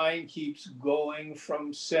the mind keeps going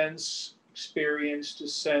from sense experience to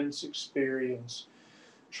sense experience,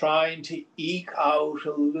 trying to eke out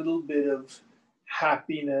a little bit of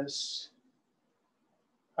happiness.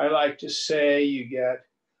 I like to say you get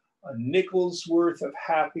a nickel's worth of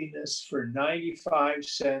happiness for 95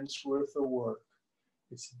 cents worth of work.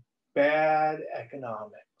 It's bad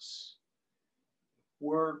economics.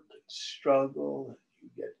 Work, struggle, you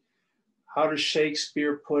get, how does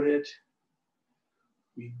Shakespeare put it?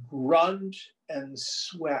 We grunt and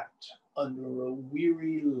sweat under a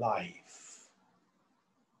weary life.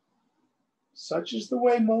 Such is the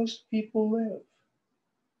way most people live.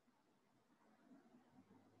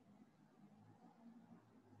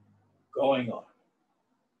 Going on.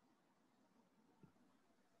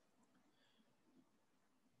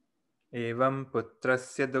 Evam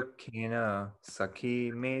putrasya dukkhena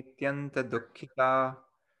sakhi metyanta dukkhita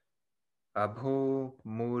abho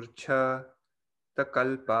murcha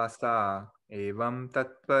takalpasa evam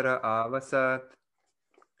tatpara avasat.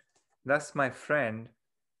 Thus my friend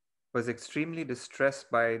was extremely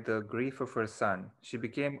distressed by the grief of her son. She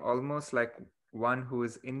became almost like one who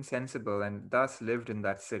is insensible and thus lived in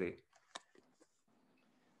that city.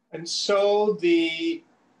 And so the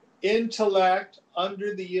intellect,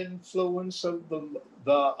 under the influence of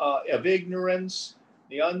of ignorance,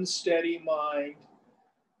 the unsteady mind,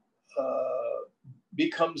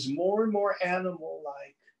 becomes more and more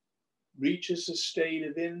animal-like, reaches a state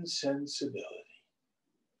of insensibility.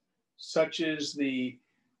 Such is the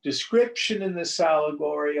description in this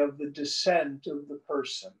allegory of the descent of the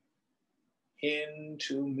person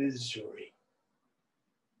into misery.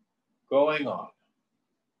 Going on.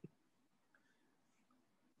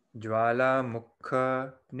 Jwala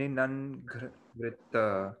mukha ninanghrita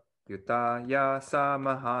yutaya sa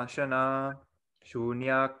mahashana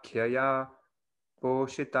shunyakhyaya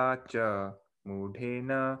poshita cha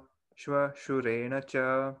mudhena shvashurena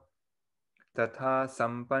cha tatha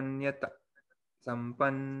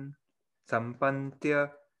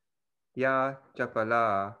sampantya ya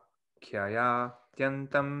chapala khyaya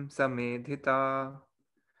tyantam samedhita.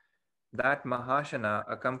 That Mahashana,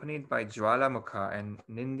 accompanied by Jwalamukha and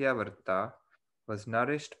Nindyavarta, was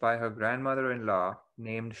nourished by her grandmother-in-law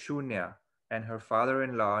named Shunya and her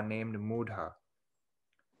father-in-law named Mudha.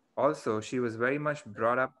 Also, she was very much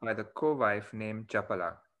brought up by the co-wife named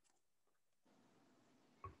Chapala.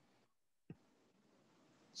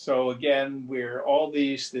 So again, we're all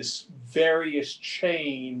this various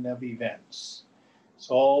chain of events. It's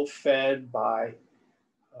all fed by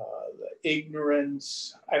the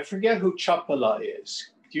ignorance. I forget who Chapala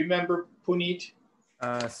is. Do you remember, Puneet?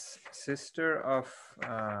 Sister of...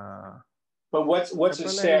 But what's it Chapala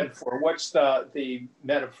stand for? What's the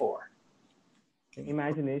metaphor?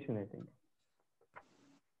 Imagination, I think.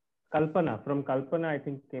 Kalpana. From Kalpana, I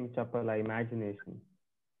think came Chapala, imagination.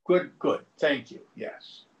 Good. Thank you.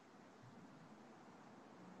 Yes.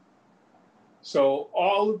 So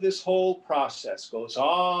all of this whole process goes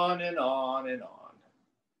on and on and on.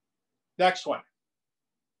 Next one.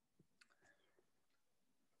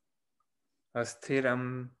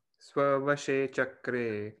 Asthiram swavashe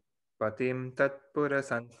chakre patim tatpura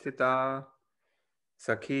sanstita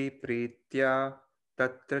sakhi pritya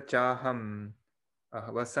tatra chaham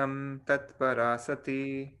ahvasam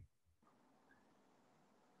tatparasati.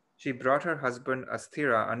 She brought her husband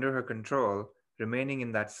Asthira under her control, remaining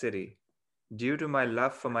in that city. Due to my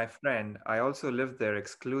love for my friend, I also lived there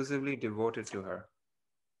exclusively devoted to her.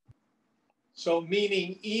 So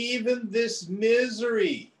meaning even this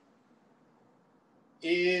misery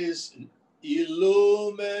is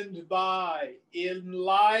illumined by,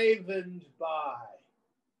 enlivened by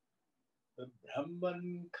the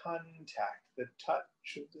Brahman contact, the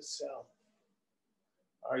touch of the self.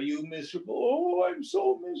 Are you miserable? Oh, I'm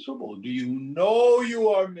so miserable. Do you know you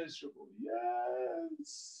are miserable?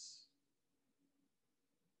 Yes.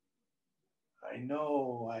 I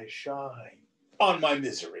know I shine on my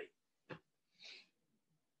misery.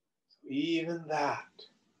 Even that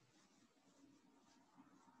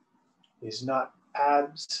is not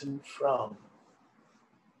absent from,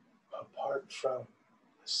 apart from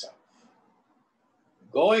the self.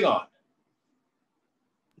 Going on.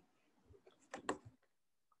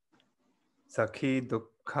 Sakhi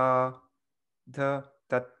dukkha dha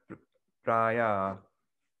tat praya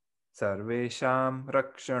sarvesham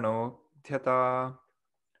rakshano dhyata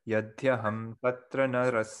yadhyaham tatra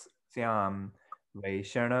narasyam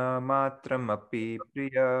vaishana matramapi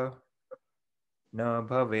priya na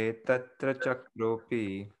bhave tatra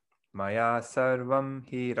chakropi maya sarvam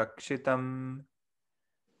hi rakshitam.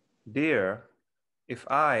 Dear, if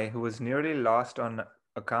I, who was nearly lost on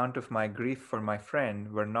account of my grief for my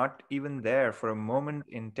friend, were not even there for a moment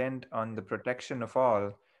intent on the protection of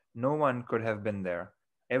all, no one could have been there.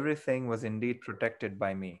 Everything was indeed protected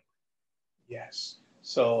by me. Yes.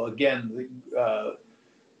 So again,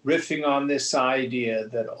 riffing on this idea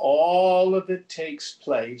that all of it takes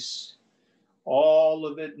place, all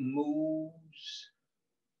of it moves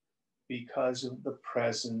because of the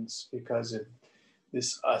presence, because of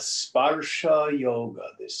this asparsha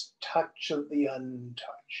yoga, this touch of the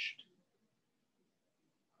untouched,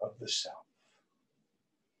 of the self.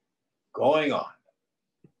 Going on.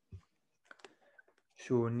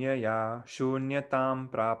 Shunyaya shunyatam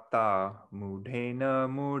prapta mudhena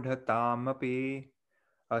mudhatamapi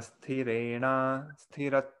asthirena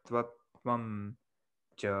sthiratvatvam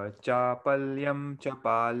cha chapalyam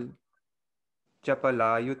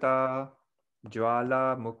chapalayuta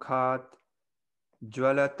jwala mukhat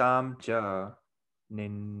jwalatam cha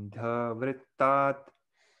nindhavrittat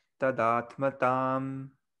tadatmatam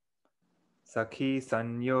sakhi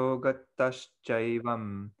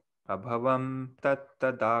sanyogataschaivam abhavam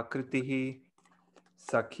tattadakritihi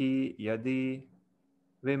sakhi yadi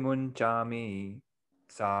vimunchami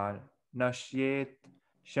sa nashyet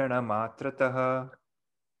shanamatrataha.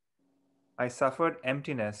 I suffered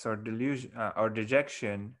emptiness or delusion or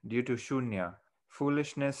dejection due to shunya,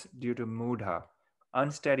 foolishness due to mudha,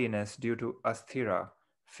 unsteadiness due to asthira,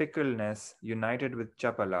 fickleness united with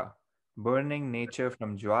chapala, burning nature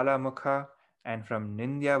from jwalamukha, and from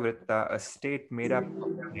nindya vritta, a state made up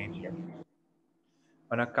of nature.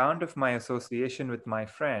 On account of my association with my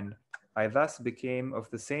friend, I thus became of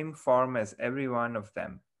the same form as every one of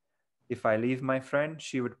them. If I leave my friend,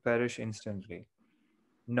 she would perish instantly.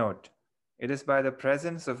 Note: it is by the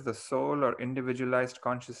presence of the soul or individualized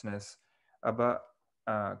consciousness,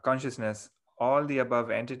 all the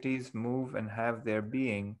above entities move and have their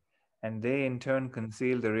being, and they in turn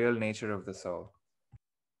conceal the real nature of the soul.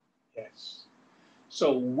 Yes.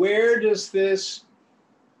 So where does this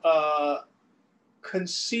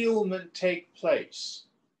concealment take place?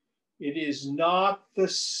 It is not the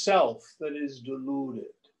self that is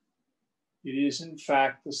deluded. It is in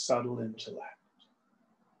fact the subtle intellect.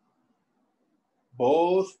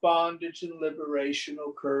 Both bondage and liberation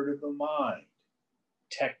occur to the mind,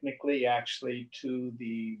 technically actually to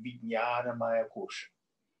the vijnanamaya kosha,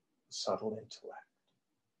 the subtle intellect.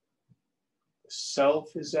 The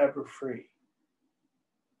self is ever free.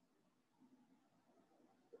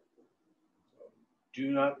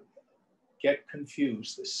 Do not get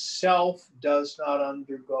confused. The self does not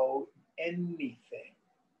undergo anything.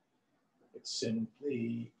 It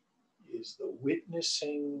simply is the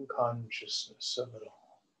witnessing consciousness of it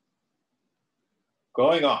all.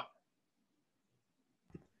 Going on.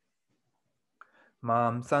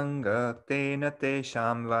 Mam sanga tena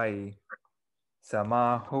tesham vai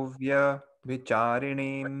samahuvya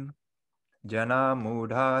vicharinim jana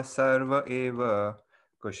mudha sarva eva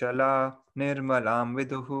kushala nirmalam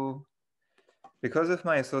viduhu. Because of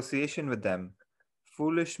my association with them,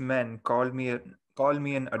 foolish men call me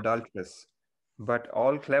an adulteress, but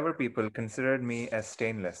all clever people considered me as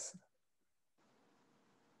stainless.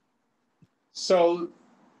 So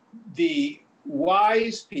the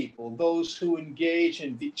wise people, those who engage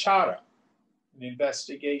in vichara, an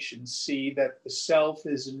investigation, see that the self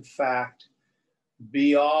is in fact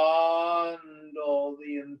beyond all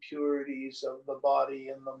the impurities of the body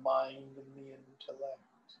and the mind and the intellect.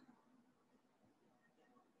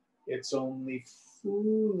 It's only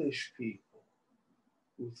foolish people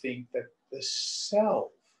who think that the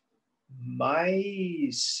self,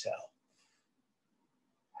 myself,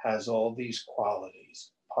 has all these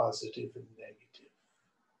qualities, positive and negative.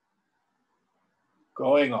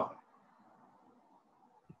 Going on.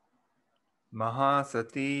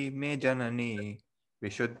 Mahasati me janani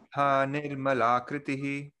vishuddha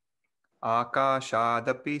nirmalakritihi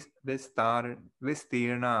akashadapi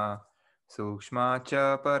vistirna sukshma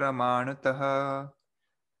cha paramanutaha.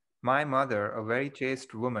 My mother, a very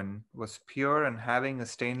chaste woman, was pure and having a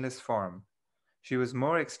stainless form. She was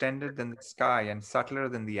more extended than the sky and subtler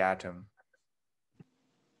than the atom.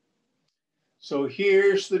 So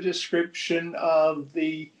here's the description of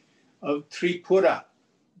Tripura,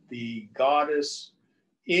 the goddess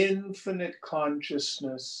infinite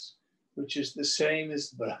consciousness, which is the same as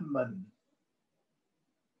Brahman,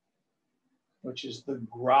 which is the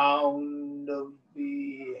ground of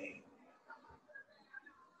being.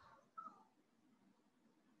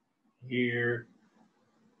 Here,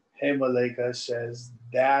 Hemaleka says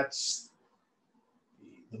that's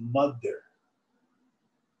the mother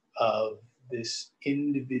of this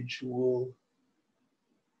individual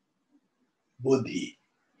buddhi,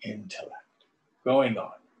 intellect. Going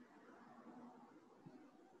on.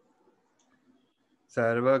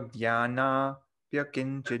 Sarvagyana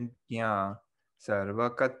pyakinchidnya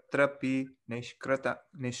sarvakatrapi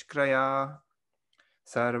nishkraya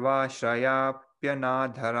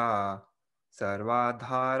sarvashrayapyanadhara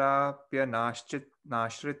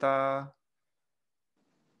sarvadharapyanashrita.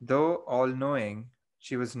 Though all-knowing,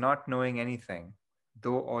 she was not knowing anything.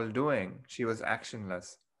 Though all-doing, she was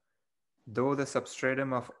actionless. Though the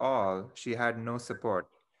substratum of all, she had no support.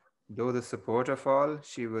 Though the support of all,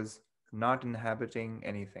 she was not inhabiting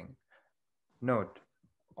anything. Note,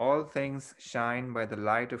 all things shine by the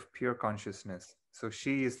light of pure consciousness, so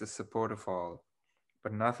she is the support of all.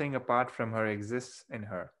 But nothing apart from her exists in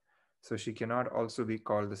her, so she cannot also be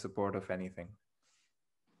called the support of anything.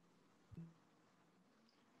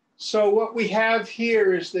 So what we have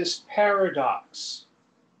here is this paradox.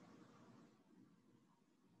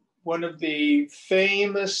 One of the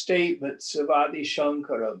famous statements of Adi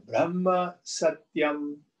Shankara, Brahma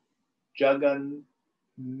Satyam Jagan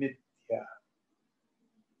Mithya.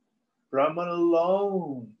 Brahman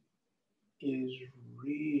alone is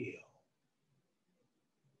real.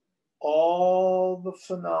 All the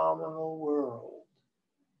phenomenal world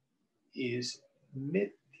is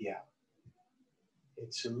mithya.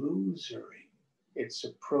 It's illusory. It's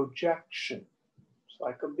a projection. It's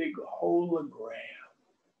like a big hologram.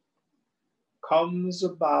 Comes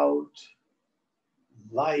about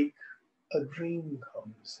like a dream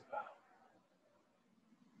comes about.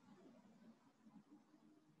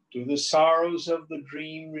 Do the sorrows of the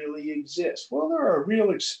dream really exist? Well, they're a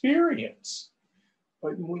real experience.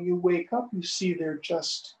 But when you wake up, you see they're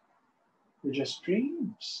just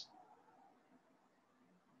dreams.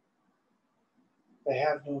 They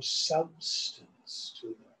have no substance to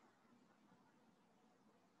them.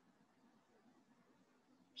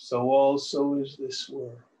 So also is this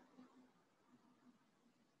world.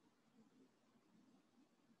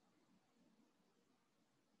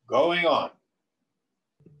 Going on.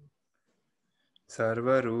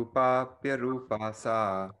 Sarvarupapya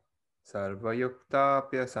rupasa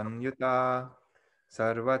sarvayuktapya samyuta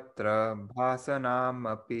sarvatra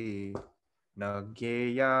bhasanamapi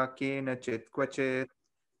nagyeya kenachit kvachit.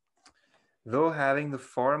 Though having the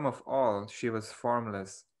form of all, she was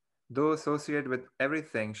formless. Though associated with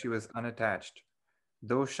everything, she was unattached.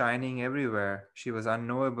 Though shining everywhere, she was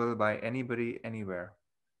unknowable by anybody anywhere.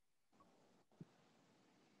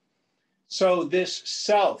 So this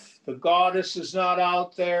self, the goddess, is not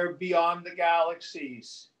out there beyond the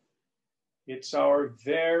galaxies. It's our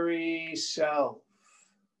very self.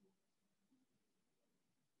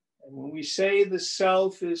 And when we say the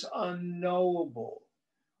self is unknowable,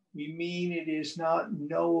 we mean it is not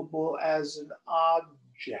knowable as an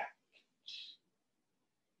object.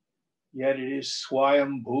 Yet it is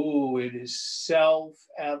swayambhu, it is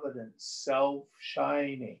self-evident,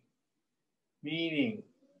 self-shining, meaning it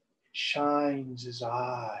shines as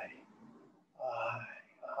I,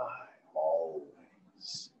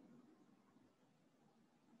 always.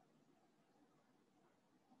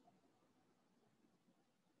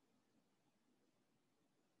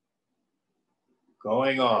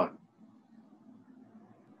 Going on.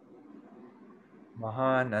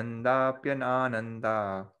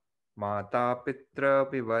 Mahanandapyanananda Mata Pitra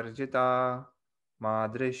Vivarjita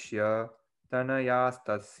Madrishya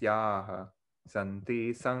Tanayastasyaha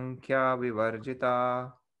Santi Sankhya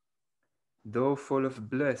Vivarjita. Though full of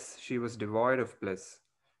bliss, she was devoid of bliss.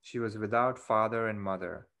 She was without father and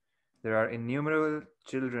mother. There are innumerable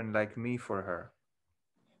children like me for her.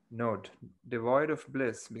 Note, devoid of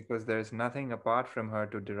bliss because there is nothing apart from her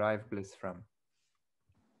to derive bliss from.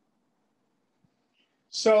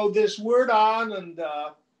 So this word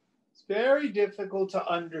ananda is very difficult to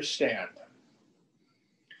understand.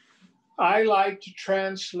 I like to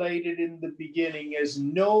translate it in the beginning as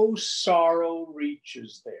no sorrow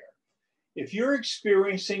reaches there. If you're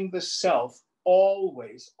experiencing the self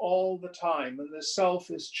always, all the time, and the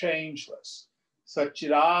self is changeless,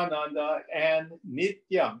 Satchidananda and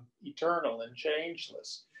Nityam, eternal and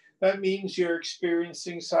changeless, that means you're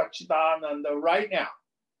experiencing Satchidananda right now.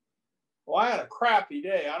 Well, I had a crappy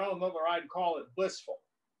day. I don't know whether I'd call it blissful,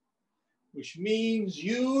 which means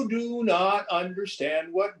you do not understand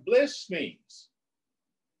what bliss means.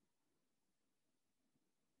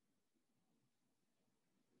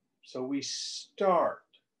 So we start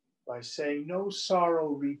by saying no sorrow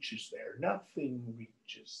reaches there, nothing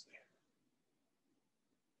reaches there.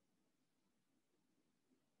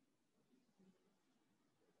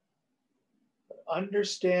 But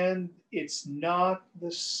understand it's not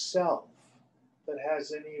the self that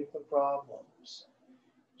has any of the problems.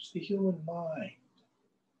 It's the human mind.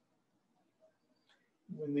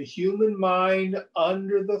 When the human mind,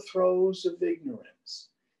 under the throes of ignorance,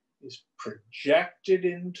 is projected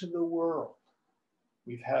into the world,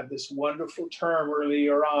 we've had this wonderful term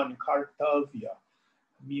earlier on, kartavya,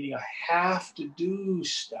 meaning I have to do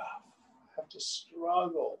stuff, I have to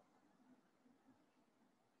struggle.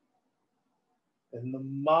 And the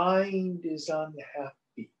mind is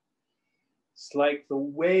unhappy. It's like the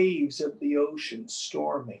waves of the ocean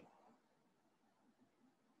storming.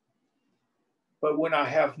 But when I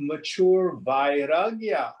have mature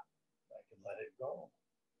vairagya, I can let it go.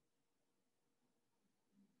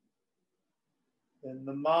 Then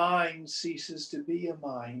the mind ceases to be a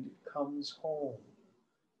mind, it comes home.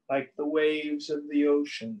 Like the waves of the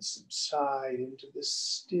ocean subside into the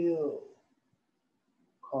still,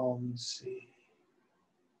 calm sea.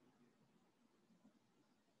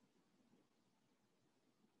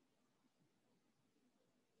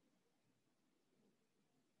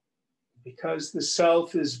 Because the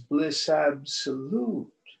self is bliss absolute,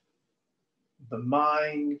 the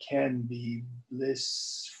mind can be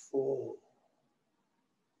blissful.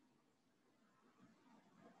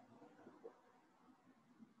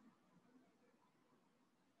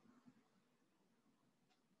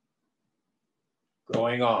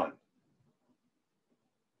 Going on.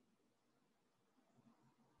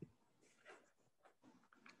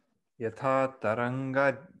 Yatha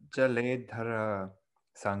taranga jaledhara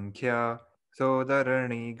sankhya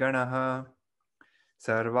sodarani ganaha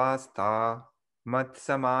sarvastha mat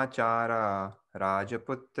samachara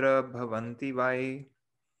rajaputra bhavanti vai.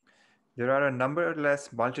 There are a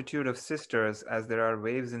numberless multitude of sisters as there are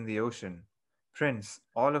waves in the ocean. Prince,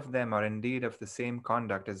 all of them are indeed of the same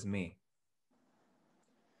conduct as me.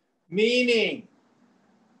 Meaning,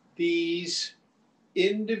 these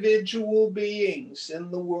individual beings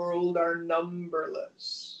in the world are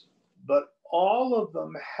numberless, but all of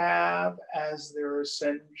them have as their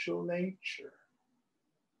essential nature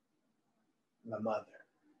the mother.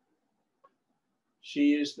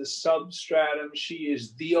 She is the substratum. She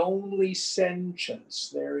is the only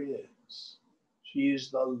sentience there is. She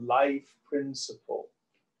is the life principle,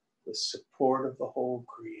 the support of the whole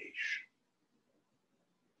creation.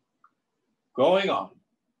 Going on.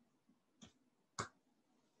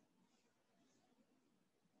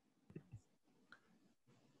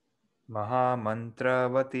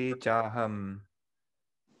 Mahamantravati chaham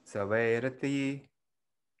Savairati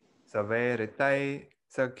Savaitai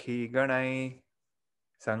Sakhi Ganai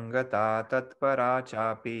Sangata Tatpara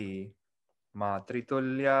Chapi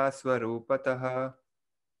Matritulya Swarupataha.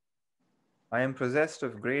 I am possessed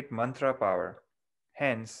of great mantra power.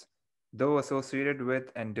 Hence, though associated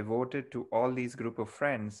with and devoted to all these group of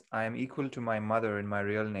friends, I am equal to my mother in my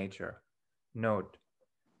real nature. Note,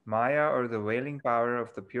 Maya or the veiling power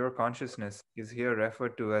of the pure consciousness is here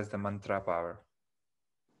referred to as the mantra power.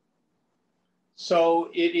 So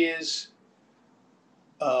it is,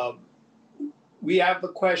 we have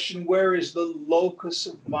the question, where is the locus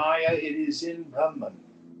of Maya? It is in Brahman.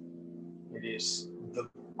 It is the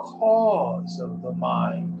cause of the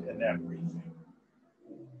mind and everything.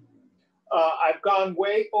 I've gone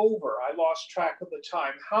way over. I lost track of the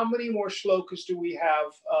time. How many more shlokas do we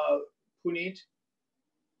have, Puneet?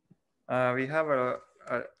 We have a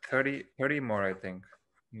 30 more, I think.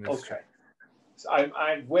 Okay. So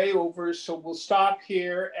I'm way over, so we'll stop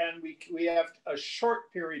here and we have a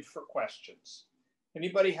short period for questions.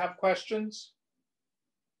 Anybody have questions?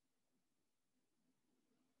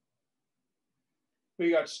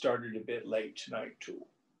 We got started a bit late tonight too.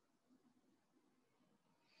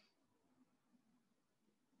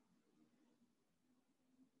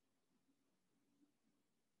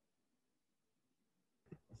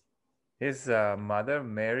 Is Mother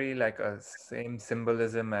Mary like a same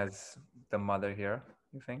symbolism as the mother here,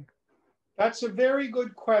 you think? That's a very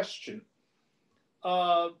good question.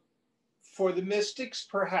 For the mystics,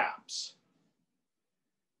 perhaps.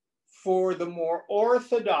 For the more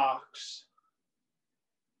orthodox,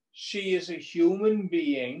 she is a human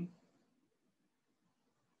being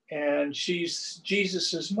and she's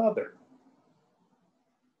Jesus's mother.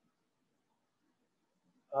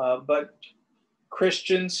 But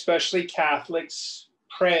Christians, especially Catholics,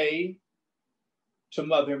 pray to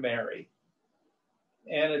Mother Mary.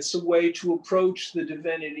 And it's a way to approach the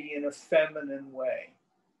divinity in a feminine way.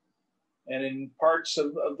 And in parts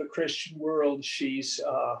of the Christian world, she's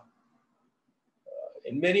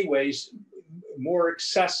in many ways more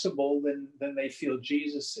accessible than they feel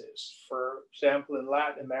Jesus is. For example, in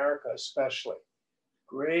Latin America especially,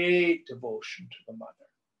 great devotion to the mother.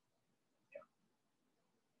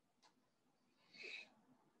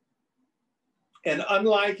 Yeah. And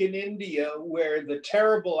unlike in India, where the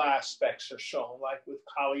terrible aspects are shown, like with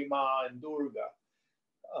Kali Ma and Durga,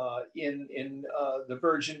 in the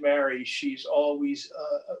Virgin Mary, she's always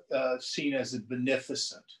seen as a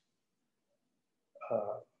beneficent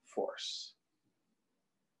force.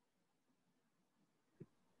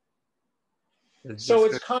 So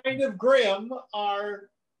it's kind of grim, our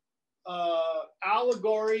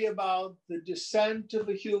allegory about the descent of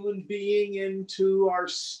a human being into our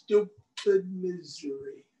stupid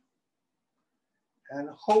misery. And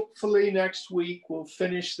hopefully next week we'll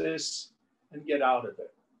finish this and get out of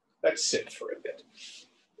it. Let's sit for a bit.